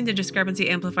Helen. Using the Discrepancy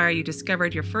Amplifier, you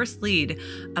discovered your first lead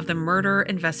of the murder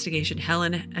investigation.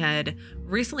 Helen had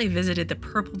recently visited the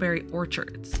Purpleberry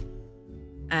Orchards.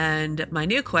 And my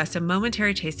new quest, a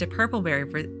momentary taste of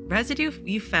purpleberry residue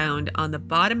you found on the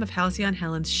bottom of Halcyon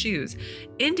Helen's shoes,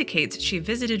 indicates she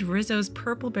visited Rizzo's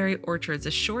Purpleberry Orchards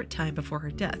a short time before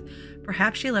her death.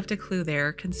 Perhaps she left a clue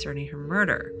there concerning her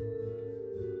murder.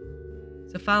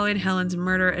 So following Helen's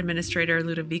murder, Administrator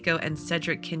Ludovico and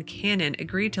Cedric Kincannon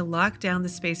agreed to lock down the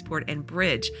spaceport and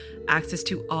bridge access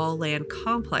to all land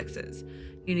complexes.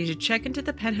 You need to check into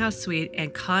the penthouse suite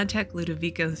and contact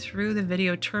Ludovico through the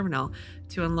video terminal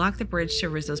to unlock the bridge to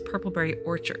Rizzo's Purpleberry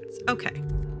Orchards. Okay.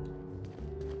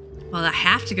 Well, I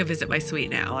have to go visit my suite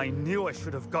now. I knew I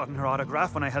should have gotten her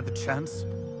autograph when I had the chance.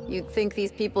 You'd think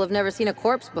these people have never seen a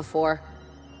corpse before.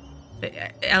 But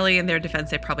Ellie, in their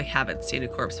defense, they probably haven't seen a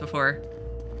corpse before.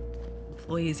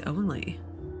 Employees only.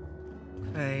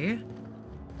 Okay.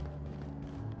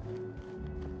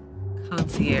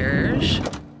 Concierge.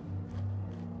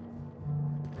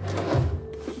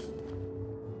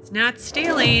 It's not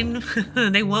stealing.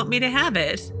 They want me to have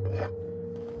it.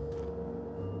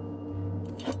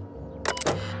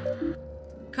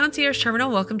 Concierge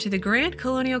Terminal, welcome to the Grand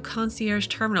Colonial Concierge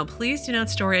Terminal. Please do not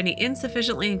store any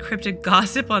insufficiently encrypted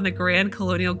gossip on the Grand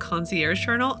Colonial Concierge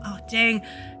Terminal. Oh, dang.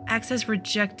 Access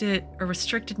rejected or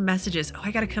restricted messages. Oh,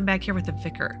 I gotta come back here with the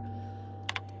vicar.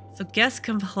 So guest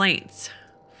complaints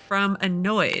from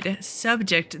annoyed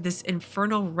subject, this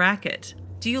infernal racket.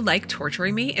 Do you like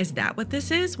torturing me? Is that what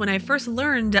this is? When I first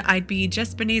learned I'd be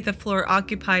just beneath the floor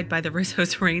occupied by the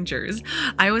Rizzo's Rangers,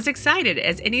 I was excited,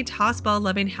 as any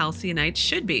tossball-loving Halcyonite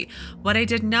should be. What I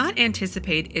did not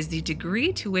anticipate is the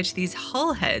degree to which these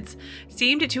hull heads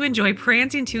seemed to enjoy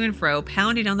prancing to and fro,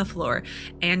 pounding on the floor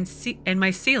and my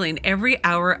ceiling every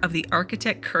hour of the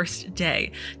architect-cursed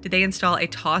day. Did they install a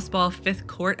tossball 5th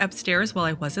court upstairs while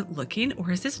I wasn't looking,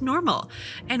 or is this normal?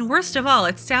 And worst of all,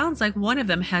 it sounds like one of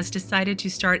them has decided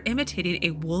to start imitating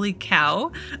a woolly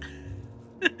cow.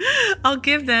 I'll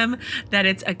give them that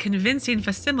it's a convincing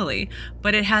facsimile,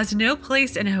 but it has no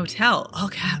place in a hotel, all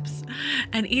caps.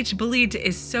 And each bleat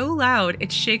is so loud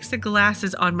it shakes the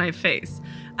glasses on my face.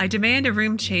 I demanded a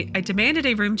room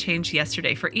change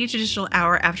yesterday. For each additional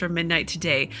hour after midnight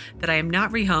today that I am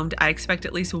not rehomed, I expect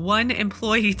at least one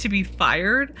employee to be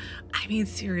fired. I mean,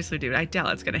 seriously, dude, I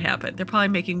doubt it's going to happen. They're probably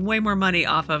making way more money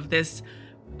off of this,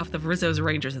 off the Rizzo's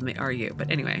Rangers than they are you. But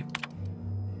anyway.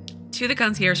 To the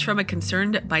concierge from a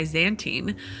concerned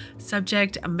Byzantine,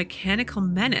 subject a mechanical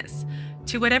menace.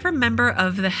 To whatever member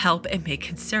of the help it may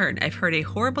concern, I've heard a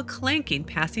horrible clanking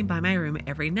passing by my room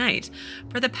every night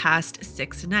for the past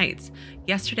 6 nights.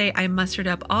 Yesterday, I mustered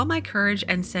up all my courage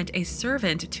and sent a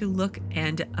servant to look,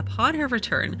 and upon her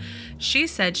return, she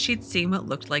said she'd seen what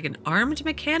looked like an armed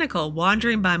mechanical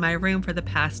wandering by my room for the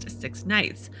past 6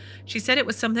 nights. She said it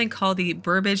was something called the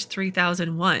Burbage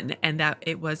 3001 and that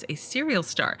it was a serial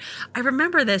star. I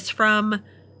remember this from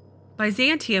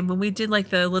Byzantium when we did like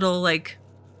the little like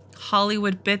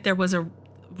Hollywood bit. There was a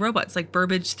robots like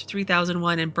Burbage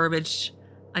 3001 and Burbage,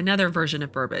 another version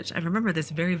of Burbage. I remember this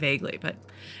very vaguely, but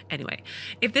anyway,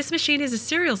 if this machine is a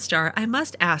serial star, I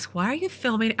must ask, why are you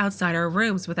filming outside our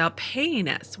rooms without paying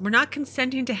us? We're not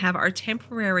consenting to have our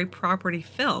temporary property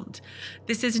filmed.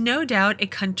 This is no doubt a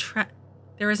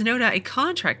There is no doubt a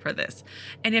contract for this,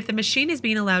 and if the machine is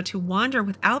being allowed to wander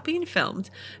without being filmed,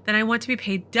 then I want to be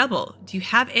paid double. Do you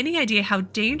have any idea how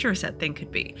dangerous that thing could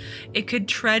be? It could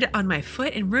tread on my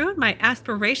foot and ruin my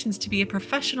aspirations to be a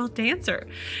professional dancer,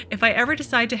 if I ever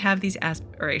decide to have these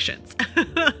aspirations.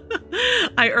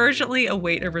 I urgently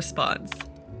await a response.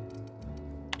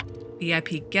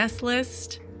 VIP guest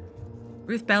list.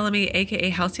 Ruth Bellamy, aka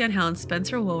Halcyon Helen,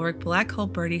 Spencer Wollright, Black Hole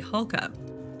Bertie, Holcomb.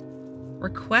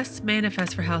 Requests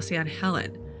manifest for Halcyon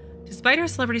Helen. Despite her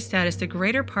celebrity status, the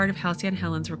greater part of Halcyon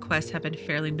Helen's requests have been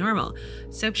fairly normal.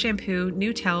 Soap, shampoo,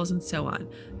 new towels, and so on.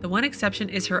 The one exception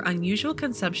is her unusual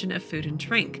consumption of food and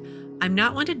drink. I'm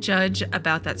not one to judge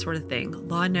about that sort of thing.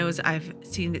 Law knows I've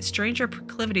seen stranger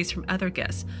proclivities from other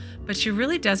guests, but she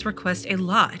really does request a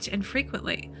lot and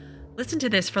frequently. Listen to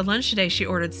this. For lunch today, she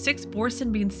ordered 6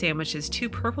 Borson bean sandwiches, 2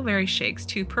 purple berry shakes,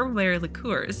 2 purple berry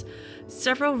liqueurs,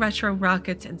 several retro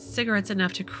rockets, and cigarettes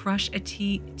enough to crush a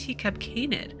teacup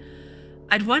canid.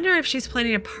 I'd wonder if she's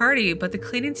planning a party, but the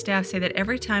cleaning staff say that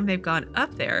every time they've gone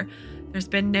up there, there's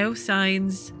been no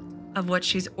signs of what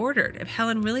she's ordered. If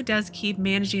Helen really does keep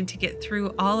managing to get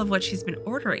through all of what she's been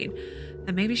ordering,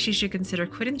 then maybe she should consider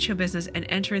quitting the show business and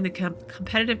entering the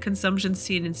competitive consumption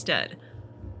scene instead.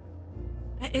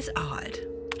 That is odd.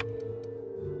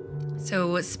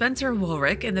 So, Spencer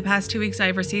Wollright, in the past 2 weeks,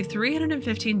 I've received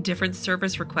 315 different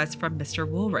service requests from Mr.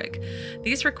 Wollright.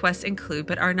 These requests include,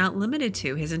 but are not limited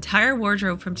to, his entire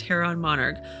wardrobe from Terran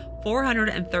Monarch,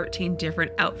 413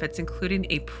 different outfits, including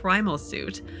a primal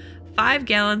suit, 5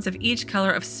 gallons of each color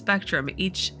of Spectrum,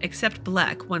 each except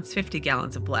black, once 50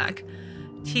 gallons of black,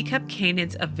 teacup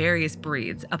canids of various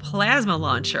breeds, a plasma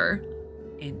launcher.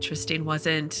 Interesting,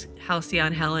 wasn't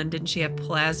Halcyon Helen? Didn't she have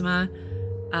plasma?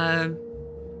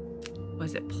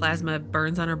 Was it plasma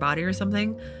burns on her body or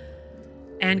something?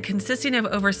 And consisting of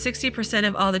over 60%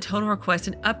 of all the total requests,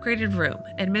 an upgraded room.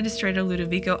 Administrator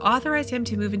Ludovico authorized him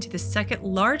to move into the second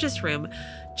largest room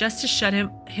just to shut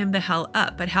him the hell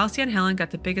up. But Halcyon Helen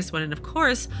got the biggest one, and of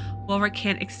course, Wollright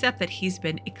can't accept that he's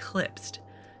been eclipsed.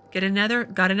 Got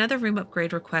another room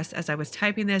upgrade request. As I was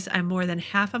typing this, I'm more than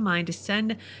half a mind to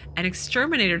send an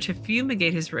exterminator to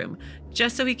fumigate his room,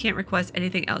 just so he can't request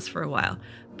anything else for a while.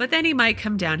 But then he might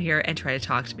come down here and try to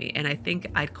talk to me, and I think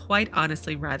I'd quite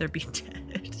honestly rather be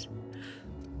dead.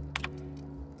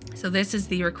 So this is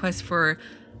the request for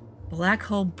Black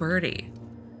Hole Bertie.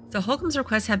 So Holcomb's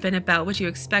requests have been about what you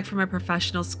expect from a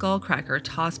professional skullcracker: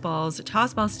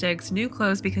 tossball sticks, new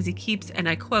clothes because he keeps, and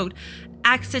I quote,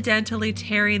 accidentally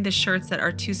tearing the shirts that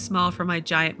are too small for my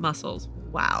giant muscles.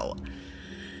 Wow.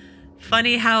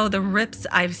 Funny how the rips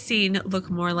I've seen look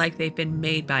more like they've been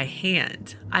made by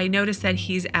hand. I noticed that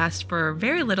he's asked for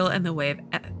very little in the way of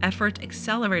effort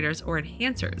accelerators or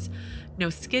enhancers. No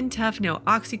skin tough, no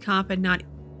oxycomp, and not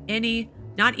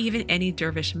even any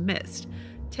dervish mist.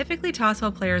 Typically,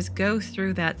 Tossball players go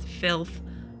through that filth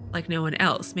like no one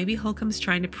else. Maybe Holcomb's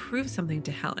trying to prove something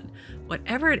to Helen.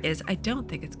 Whatever it is, I don't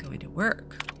think it's going to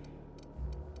work.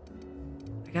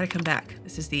 I gotta come back.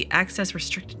 This is the access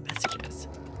restricted messages.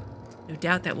 No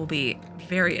doubt that will be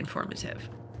very informative.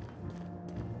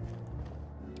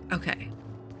 Okay.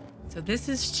 So this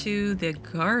is to the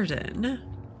garden.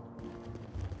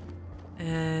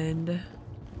 And...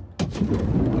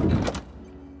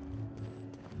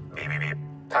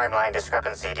 Timeline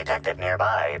discrepancy detected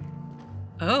nearby.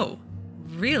 Oh,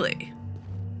 really?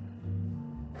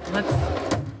 Let's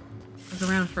look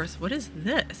around first. What is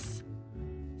this?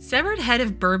 Severed head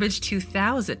of Burbage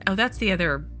 2000. Oh, that's the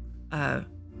other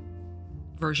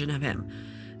version of him.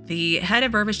 The head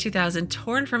of Burbage 2000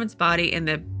 torn from its body in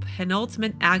the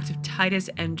penultimate act of Titus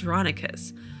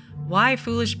Andronicus. Why,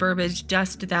 foolish Burbage,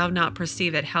 dost thou not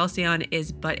perceive that Halcyon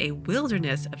is but a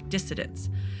wilderness of dissidents?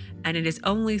 And it is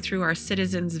only through our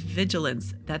citizens'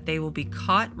 vigilance that they will be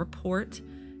caught. Report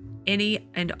any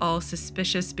and all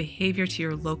suspicious behavior to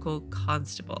your local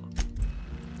constable.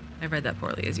 I read that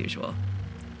poorly as usual.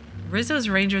 Rizzo's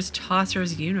Rangers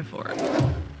Tosser's uniform.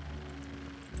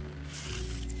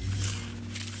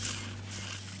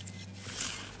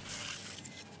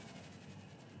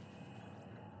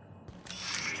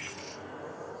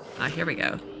 Here we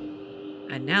go.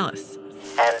 Analysis.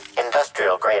 An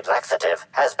industrial-grade laxative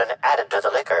has been added to the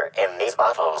liquor in these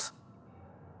bottles.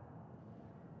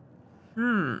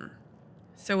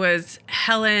 So was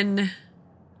Helen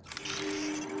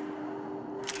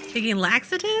taking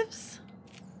laxatives?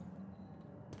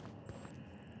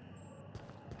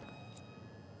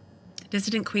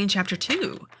 Dissident Queen Chapter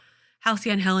 2.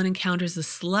 Halcyon Helen encounters the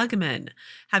Slugmen.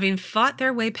 Having fought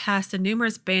their way past the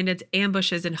numerous bandits'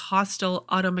 ambushes and hostile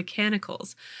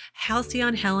automechanicals,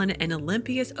 Halcyon Helen and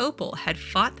Olympius Opal had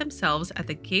found themselves at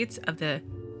the gates of the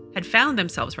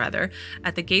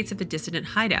Dissident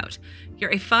hideout.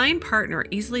 You're a fine partner,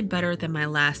 easily better than my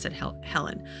last at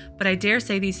Helen, but I dare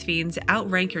say these fiends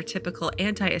outrank your typical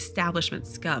anti-establishment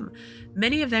scum.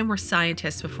 Many of them were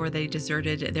scientists before they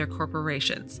deserted their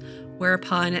corporations,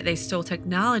 whereupon they stole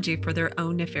technology for their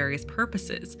own nefarious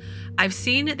purposes. I've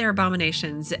seen their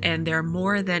abominations, and they're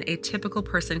more than a typical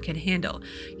person can handle.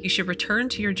 You should return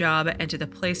to your job and to the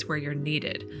place where you're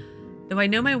needed. Though I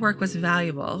know my work was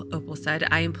valuable, Opal said,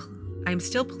 I am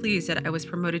still pleased that I was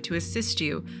promoted to assist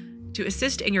you to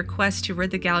assist in your quest to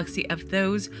rid the galaxy of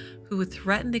those who would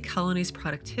threaten the colony's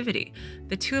productivity.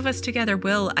 The two of us together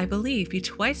will, I believe, be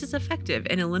twice as effective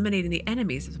in eliminating the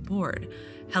enemies of the board.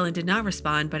 Helen did not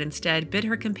respond, but instead bid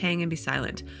her companion be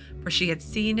silent, for she had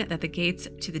seen that the gates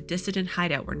to the dissident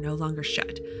hideout were no longer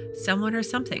shut. Someone or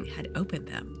something had opened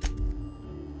them.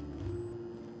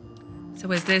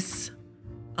 So is this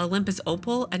Olympus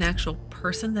Opal an actual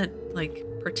person that, like,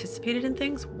 participated in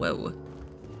things? Whoa.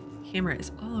 Camera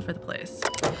is all over the place.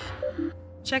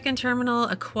 Check-in terminal,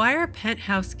 acquire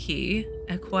penthouse key,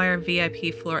 acquire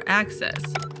VIP floor access.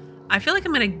 I feel like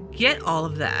I'm gonna get all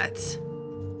of that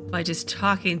by just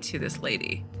talking to this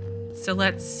lady. So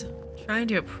let's try and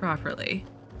do it properly.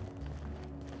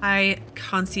 Hi,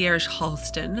 Concierge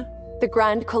Halston. The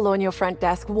Grand Colonial front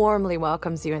desk warmly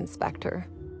welcomes you, Inspector.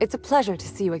 It's a pleasure to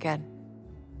see you again.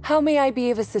 How may I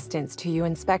be of assistance to you,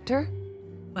 Inspector?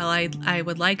 Well, I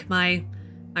would like my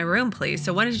room, please.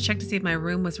 So wanted to check to see if my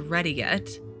room was ready yet.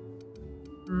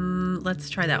 Let's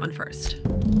try that one first.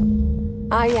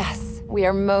 Ah, yes. We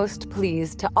are most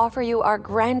pleased to offer you our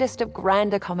grandest of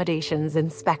grand accommodations,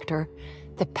 Inspector.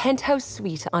 The penthouse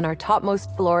suite on our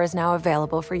topmost floor is now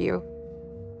available for you.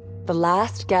 The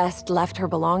last guest left her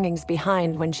belongings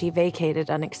behind when she vacated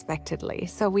unexpectedly,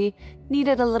 so we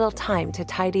needed a little time to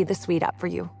tidy the suite up for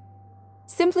you.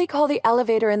 Simply call the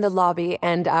elevator in the lobby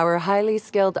and our highly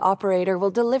skilled operator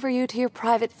will deliver you to your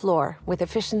private floor with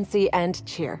efficiency and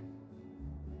cheer.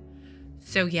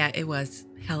 So yeah, it was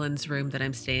Helen's room that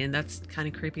I'm staying in. That's kind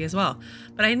of creepy as well.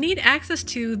 But I need access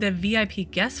to the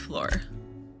VIP guest floor.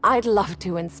 I'd love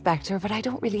to, Inspector, but I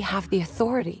don't really have the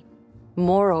authority.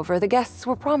 Moreover, the guests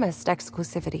were promised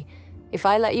exclusivity. If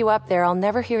I let you up there, I'll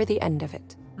never hear the end of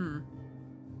it.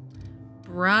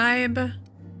 Bribe.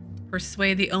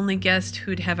 Persuade the only guest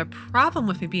who'd have a problem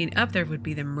with me being up there would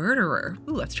be the murderer.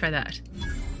 Ooh, let's try that.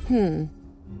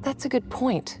 That's a good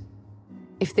point.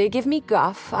 If they give me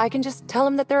guff, I can just tell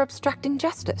them that they're obstructing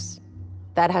justice.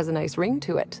 That has a nice ring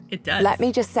to it. It does. Let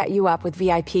me just set you up with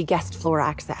VIP guest floor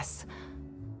access.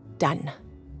 Done.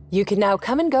 You can now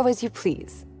come and go as you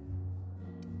please.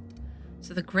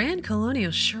 So the Grand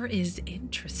Colonial sure is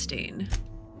interesting.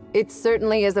 It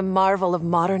certainly is a marvel of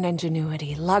modern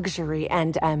ingenuity, luxury,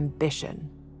 and ambition.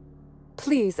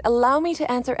 Please, allow me to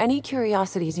answer any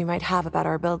curiosities you might have about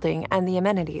our building and the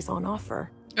amenities on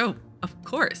offer. Oh, of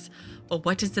course. Well,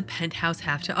 what does the penthouse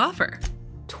have to offer?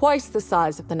 Twice the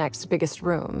size of the next biggest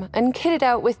room, and kitted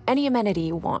out with any amenity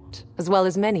you want, as well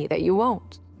as many that you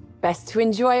won't. Best to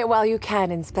enjoy it while you can,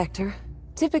 Inspector.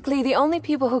 Typically, the only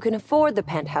people who can afford the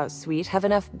penthouse suite have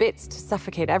enough bits to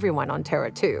suffocate everyone on Terra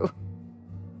 2.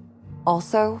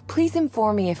 Also, please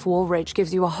inform me if Wollright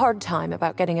gives you a hard time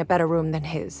about getting a better room than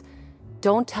his.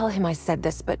 Don't tell him I said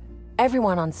this, but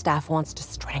everyone on staff wants to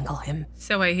strangle him.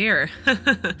 So I hear.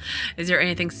 Is there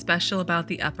anything special about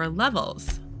the upper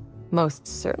levels? Most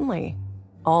certainly.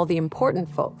 All the important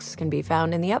folks can be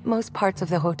found in the upmost parts of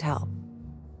the hotel.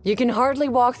 You can hardly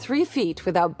walk 3 feet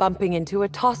without bumping into a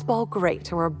Tossball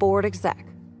grate or a board exec.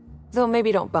 Though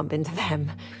maybe don't bump into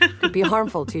them. Could be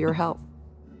harmful to your health.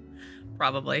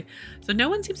 Probably. So no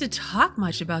one seems to talk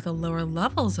much about the lower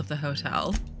levels of the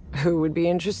hotel. Who would be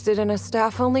interested in a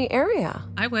staff-only area?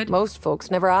 I would. Most folks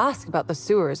never ask about the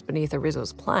sewers beneath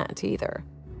Arizo's plant, either.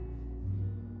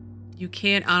 You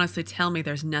can't honestly tell me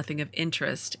there's nothing of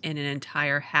interest in an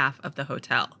entire half of the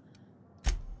hotel.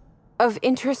 Of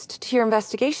interest to your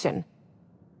investigation?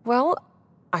 Well,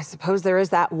 I suppose there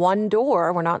is that one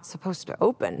door we're not supposed to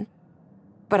open.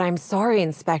 But I'm sorry,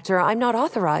 Inspector, I'm not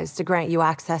authorized to grant you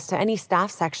access to any staff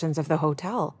sections of the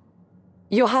hotel.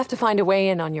 You'll have to find a way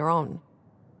in on your own.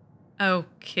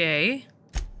 Okay.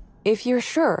 If you're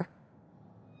sure.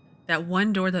 That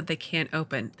one door that they can't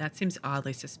open, that seems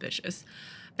oddly suspicious.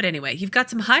 But anyway, you've got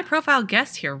some high-profile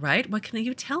guests here, right? What can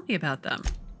you tell me about them?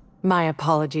 My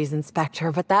apologies, Inspector,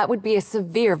 but that would be a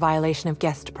severe violation of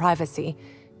guest privacy.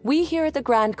 We here at the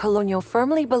Grand Colonial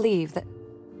firmly believe that...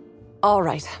 All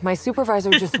right, my supervisor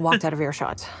just walked out of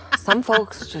earshot. Some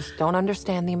folks just don't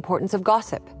understand the importance of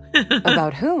gossip.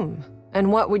 About whom?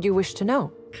 And what would you wish to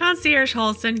know? Concierge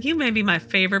Halston, you may be my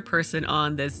favorite person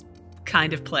on this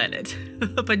kind of planet.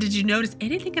 But did you notice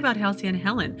anything about Halcyon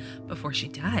Helen before she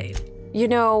died? You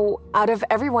know, out of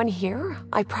everyone here,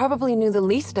 I probably knew the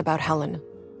least about Helen.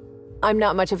 I'm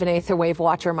not much of an Aetherwave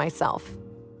watcher myself.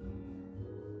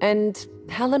 And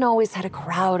Helen always had a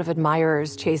crowd of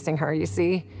admirers chasing her, you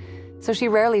see. So she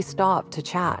rarely stopped to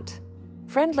chat.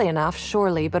 Friendly enough,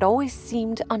 surely, but always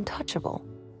seemed untouchable.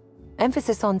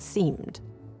 Emphasis on seemed.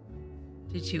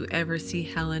 Did you ever see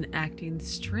Helen acting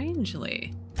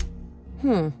strangely?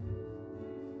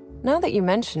 Now that you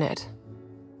mention it,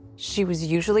 She was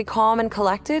usually calm and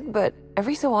collected, but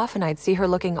every so often I'd see her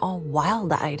looking all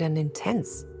wild-eyed and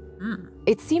intense.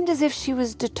 It seemed as if she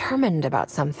was determined about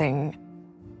something.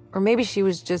 Or maybe she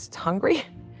was just hungry.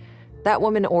 That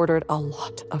woman ordered a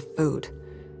lot of food.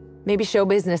 Maybe show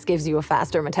business gives you a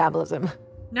faster metabolism.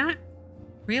 Not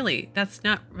really. That's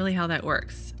not really how that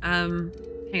works.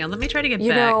 Hang on, let me try to get back.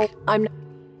 You know,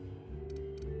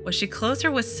 Was she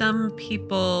closer with some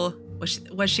people?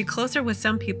 Was she closer with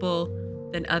some people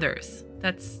than others?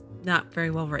 That's not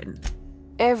very well written.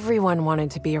 Everyone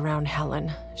wanted to be around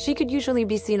Helen. She could usually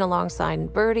be seen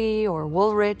alongside Bertie or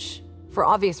Wollright, for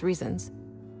obvious reasons.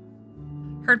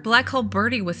 Heard Black Hole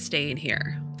Bertie was staying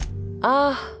here.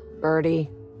 Bertie.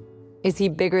 Is he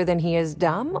bigger than he is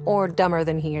dumb, or dumber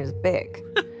than he is big?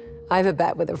 I have a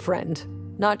bet with a friend.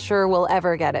 Not sure we'll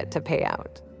ever get it to pay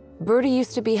out. Bertie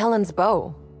used to be Helen's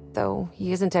beau, though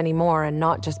he isn't anymore, and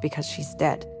not just because she's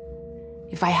dead.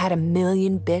 If I had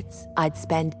 1,000,000 bits, I'd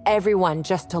spend every one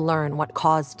just to learn what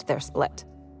caused their split.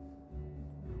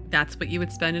 That's what you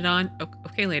would spend it on?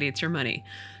 Okay, lady, it's your money.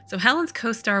 So Helen's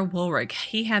co-star Wollright,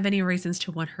 he have any reasons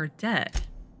to want her dead?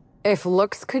 If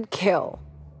looks could kill,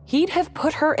 he'd have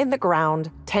put her in the ground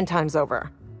 10 times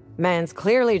over. Man's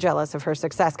clearly jealous of her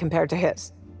success compared to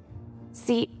his.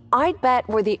 See, I'd bet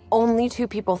we're the only two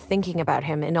people thinking about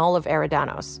him in all of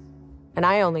Eridanos. And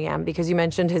I only am because you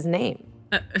mentioned his name.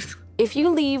 If you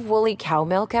leave woolly cow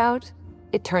milk out,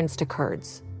 it turns to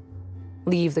curds.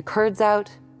 Leave the curds out,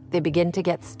 they begin to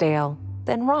get stale,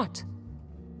 then rot.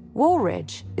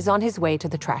 Woolridge is on his way to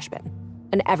the trash bin,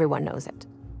 and everyone knows it.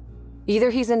 Either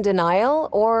he's in denial,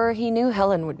 or he knew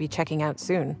Helen would be checking out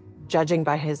soon, judging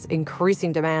by his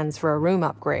increasing demands for a room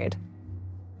upgrade.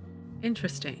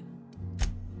 Interesting.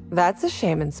 That's a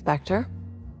shame, Inspector.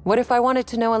 What if I wanted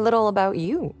to know a little about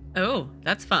you? Oh,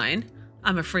 that's fine.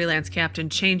 I'm a freelance captain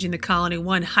changing the colony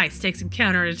one high-stakes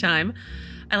encounter at a time.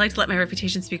 I like to let my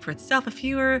reputation speak for itself. The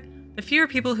fewer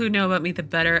people who know about me, the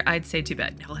better. I'd say too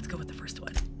bad. No, let's go with the first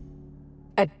one.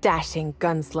 A dashing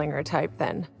gunslinger type,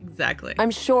 then. Exactly. I'm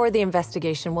sure the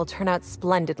investigation will turn out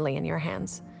splendidly in your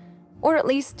hands. Or at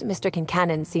least Mr.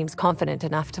 Kincannon seems confident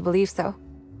enough to believe so.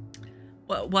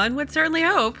 Well, one would certainly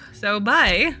hope. So,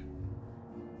 bye.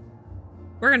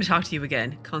 We're going to talk to you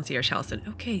again, Concierge Halston.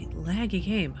 Okay, laggy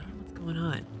game. I don't know what's going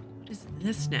on. What is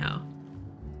this now?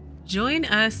 Join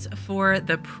us for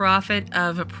the Profit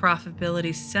of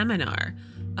Profitability seminar.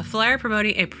 A flyer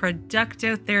promoting a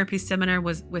productotherapy seminar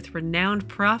was with renowned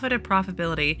Prophet of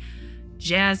Profitability,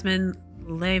 Jasmine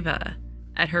Leva,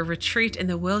 at her retreat in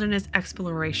the Wilderness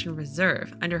Exploration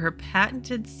Reserve. Under her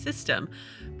patented system,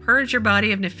 purge your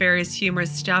body of nefarious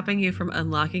humors, stopping you from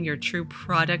unlocking your true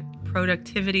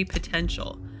productivity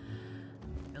potential.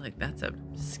 I feel like that's a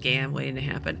scam waiting to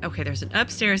happen. Okay, there's an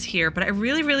upstairs here, but I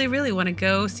really, really, really want to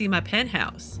go see my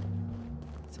penthouse.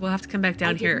 So we'll have to come back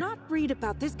down here. I did not read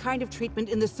about this kind of treatment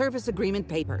in the service agreement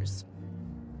papers.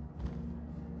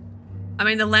 I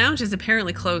mean, the lounge is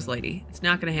apparently closed, lady. It's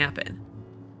not going to happen.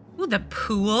 Ooh, the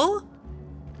pool?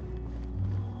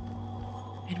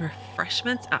 And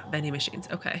refreshments? Vending machines.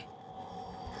 Okay.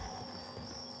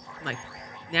 Like,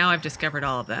 now I've discovered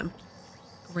all of them.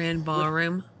 Grand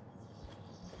ballroom.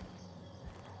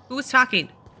 Who was talking?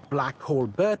 Black Hole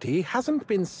Bertie hasn't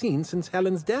been seen since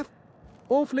Helen's death.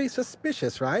 Awfully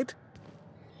suspicious, right?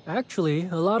 Actually,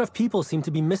 a lot of people seem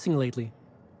to be missing lately.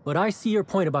 But I see your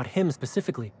point about him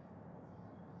specifically.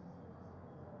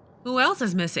 Who else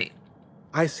is missing?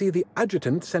 I see the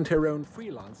adjutant sent her own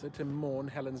freelancer to mourn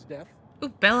Helen's death. Ooh,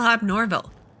 Bellhop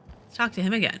Norville. Let's talk to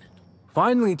him again.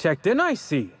 Finally checked in, I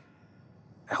see.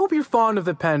 I hope you're fond of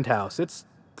the penthouse. It's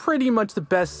pretty much the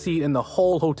best seat in the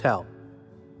whole hotel.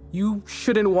 You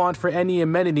shouldn't want for any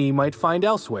amenity you might find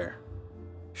elsewhere.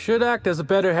 Should act as a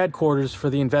better headquarters for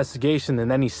the investigation than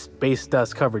any space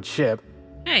dust-covered ship.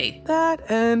 Hey. That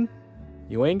and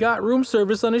you ain't got room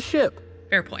service on a ship.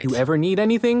 Fair point. You ever need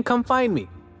anything, come find me.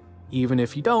 Even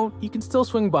if you don't, you can still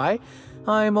swing by.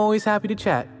 I'm always happy to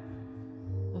chat.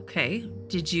 Okay.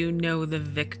 Did you know the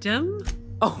victim?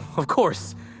 Oh, of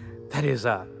course. That is,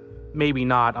 maybe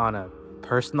not on a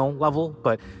personal level,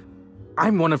 but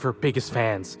I'm one of her biggest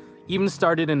fans. Even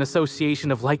started an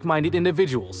association of like-minded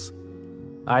individuals.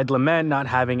 I'd lament not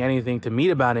having anything to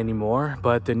meet about anymore,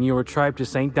 but the newer tribe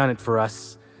just ain't done it for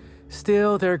us.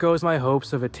 Still, there goes my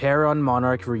hopes of a Terran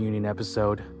Monarch reunion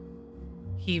episode.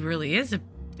 He really is a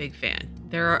big fan.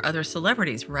 There are other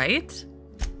celebrities, right?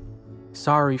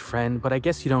 Sorry, friend, but I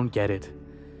guess you don't get it.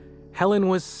 Helen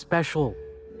was special,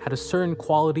 had a certain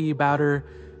quality about her,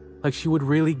 like she would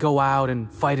really go out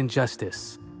and fight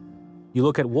injustice. You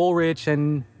look at Woolrich,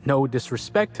 and no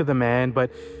disrespect to the man,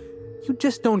 but you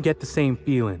just don't get the same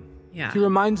feeling. Yeah. He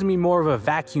reminds me more of a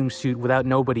vacuum suit without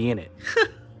nobody in it.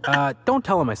 Don't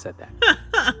tell him I said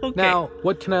that. Okay. Now,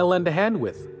 what can I lend a hand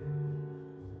with?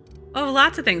 Oh,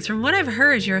 lots of things. From what I've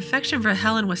heard, your affection for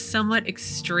Helen was somewhat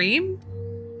extreme.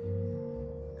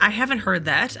 I haven't heard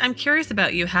that. I'm curious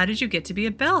about you. How did you get to be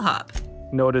a bellhop?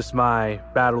 Notice my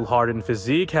battle-hardened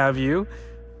physique, have you?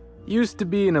 Used to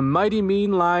be in a mighty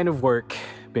mean line of work.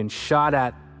 Been shot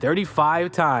at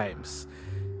 35 times.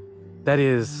 That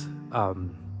is,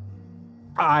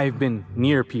 I've been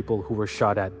near people who were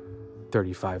shot at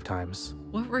 35 times.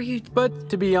 What were you... But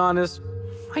to be honest,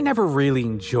 I never really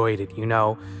enjoyed it, you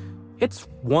know? It's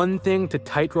one thing to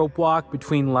tightrope walk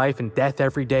between life and death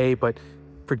every day, but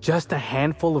for just a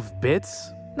handful of bits?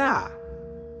 Nah.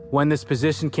 When this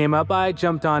position came up, I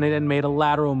jumped on it and made a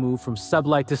lateral move from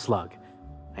sublight to slug.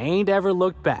 I ain't ever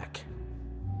looked back.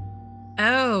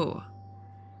 Oh.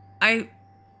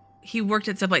 He worked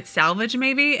at Sublight Salvage,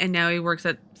 maybe, and now he works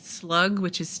at Slug,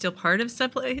 which is still part of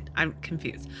Sublight? I'm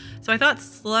confused. So I thought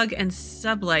Slug and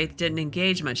Sublight didn't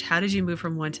engage much. How did you move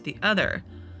from one to the other?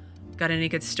 Got any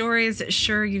good stories?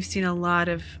 Sure, you've seen a lot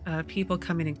of people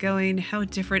coming and going. How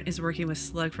different is working with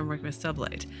Slug from working with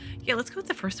Sublight? Yeah, let's go with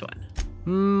the first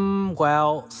one.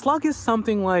 Well, Slug is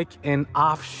something like an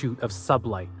offshoot of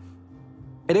Sublight.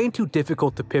 It ain't too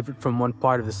difficult to pivot from one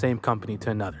part of the same company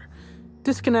to another.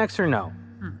 Disconnects or no.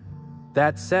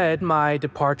 That said, my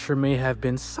departure may have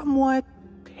been somewhat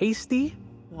hasty.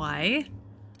 Why?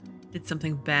 Did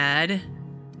something bad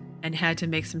and had to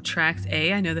make some tracks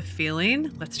I know the feeling.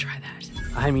 Let's try that.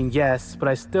 I mean, yes, but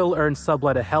I still earned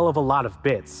Sublight a hell of a lot of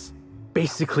bits.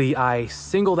 Basically, I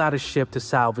singled out a ship to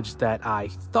salvage that I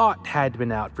thought had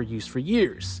been out for use for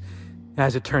years.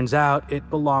 As it turns out, it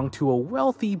belonged to a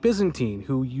wealthy Byzantine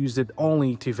who used it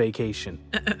only to vacation.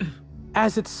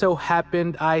 As it so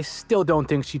happened, I still don't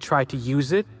think she tried to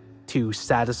use it, too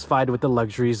satisfied with the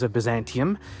luxuries of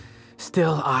Byzantium.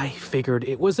 Still, I figured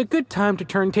it was a good time to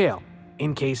turn tail,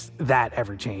 in case that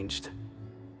ever changed.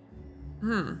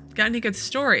 Got any good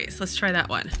stories? Let's try that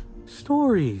one.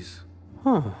 Stories?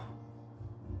 Huh.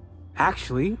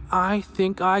 Actually, I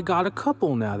think I got a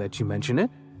couple now that you mention it.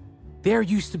 There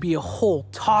used to be a whole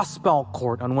Tossball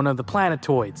court on one of the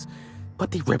planetoids,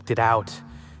 but they ripped it out.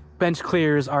 Bench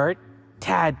clears are a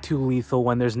tad too lethal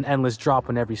when there's an endless drop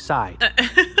on every side.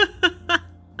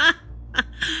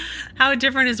 How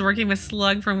different is working with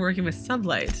Slug from working with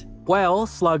Sublight? Well,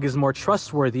 Slug is more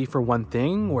trustworthy for one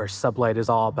thing, where Sublight is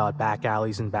all about back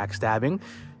alleys and backstabbing.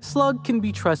 Slug can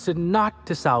be trusted not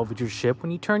to salvage your ship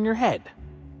when you turn your head.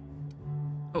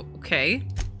 Okay.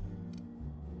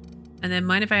 And then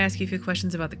mind if I ask you a few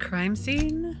questions about the crime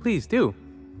scene? Please do.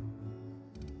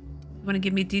 You want to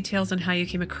give me details on how you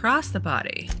came across the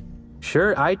body?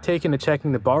 Sure, I'd taken to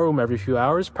checking the barroom every few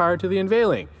hours prior to the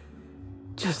unveiling.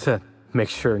 Just to make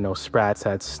sure no sprats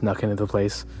had snuck into the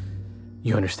place.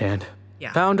 You understand.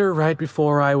 Yeah. Found her right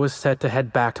before I was set to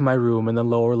head back to my room in the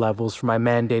lower levels for my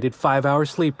mandated 5-hour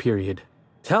sleep period.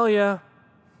 Tell ya,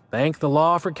 thank the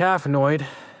law for caffeinoid.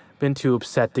 Been too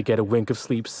upset to get a wink of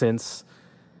sleep since.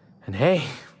 And hey,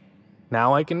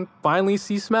 now I can finally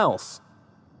see smells.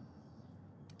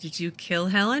 Did you kill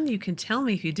Helen? You can tell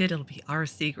me if you did, it'll be our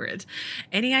secret.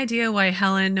 Any idea why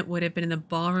Helen would have been in the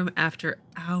ballroom after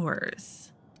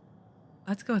hours?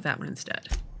 Let's go with that one instead.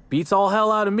 Beats all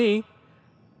hell out of me.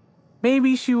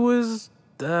 Maybe she was,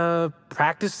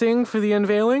 practicing for the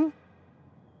unveiling?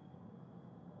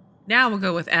 Now we'll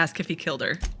go with ask if he killed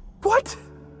her. What?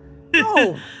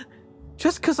 No.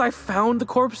 Just because I found the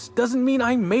corpse doesn't mean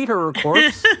I made her a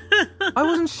corpse. I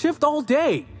was in shift all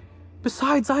day.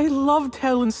 Besides, I loved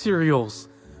Helen serials.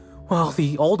 Well,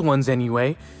 the old ones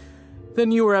anyway. The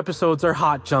newer episodes are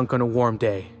hot junk on a warm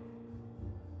day.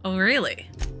 Oh, really?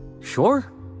 Sure.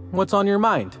 What's on your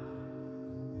mind?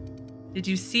 Did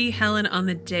you see Helen on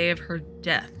the day of her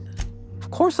death?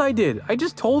 Of course I did. I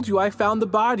just told you I found the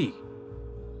body.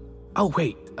 Oh,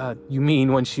 wait. You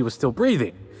mean when she was still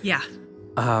breathing? Yeah.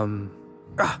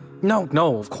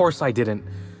 No, of course I didn't.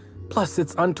 Plus,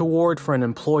 it's untoward for an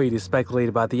employee to speculate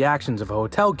about the actions of a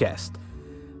hotel guest.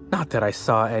 Not that I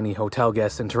saw any hotel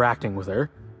guests interacting with her.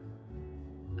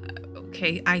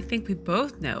 Okay, I think we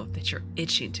both know that you're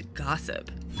itching to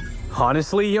gossip.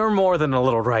 Honestly, you're more than a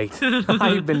little right.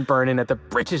 I've been burning at the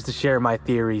britches to share my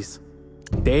theories.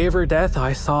 Day of her death,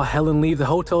 I saw Helen leave the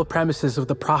hotel premises with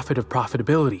the profit of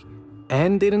profitability,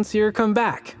 and didn't see her come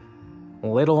back. A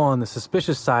little on the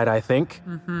suspicious side, I think.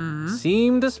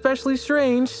 Seemed especially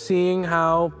strange, seeing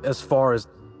how, as far as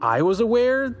I was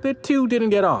aware, the two didn't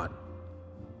get on.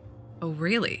 Oh,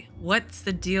 really? What's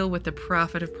the deal with the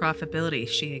profit of profitability?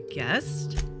 Is she a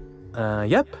guest?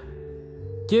 Yep.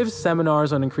 gives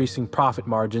seminars on increasing profit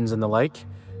margins and the like.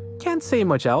 Can't say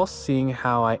much else, seeing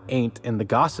how I ain't in the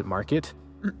gossip market.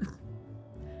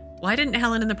 Why didn't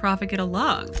Helen and the Prophet get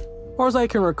along? Or as I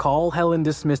can recall, Helen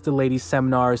dismissed the lady's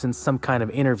seminars in some kind of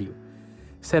interview.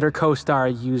 Said her co-star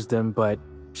used them, but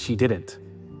she didn't.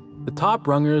 The top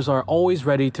rungers are always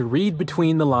ready to read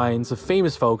between the lines of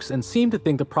famous folks and seem to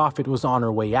think the Prophet was on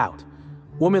her way out.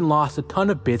 Woman lost a ton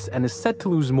of bits and is set to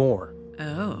lose more.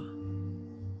 Oh.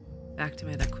 Back to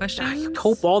my other question. I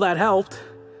hope all that helped.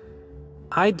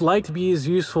 I'd like to be as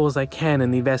useful as I can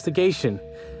in the investigation.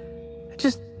 I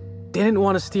just didn't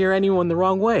want to steer anyone the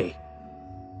wrong way.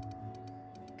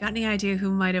 Got any idea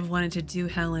who might have wanted to do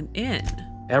Helen in?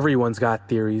 Everyone's got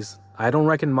theories. I don't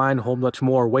reckon mine hold much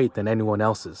more weight than anyone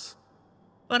else's.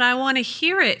 But I want to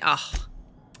hear it. Oh.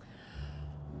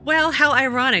 Well, how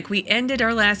ironic. We ended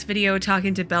our last video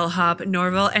talking to Bellhop,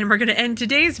 Norville, and we're going to end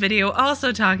today's video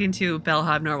also talking to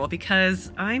Bellhop, Norville,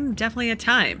 because I'm definitely at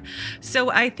time. So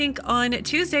I think on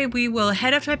Tuesday we will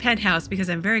head up to my penthouse because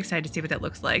I'm very excited to see what that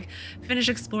looks like. Finish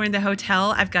exploring the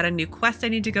hotel. I've got a new quest I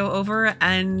need to go over,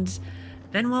 and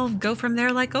then we'll go from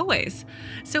there like always.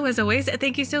 So as always,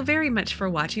 thank you so very much for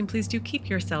watching. Please do keep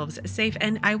yourselves safe,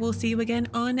 and I will see you again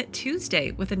on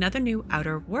Tuesday with another new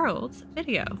Outer Worlds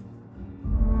video.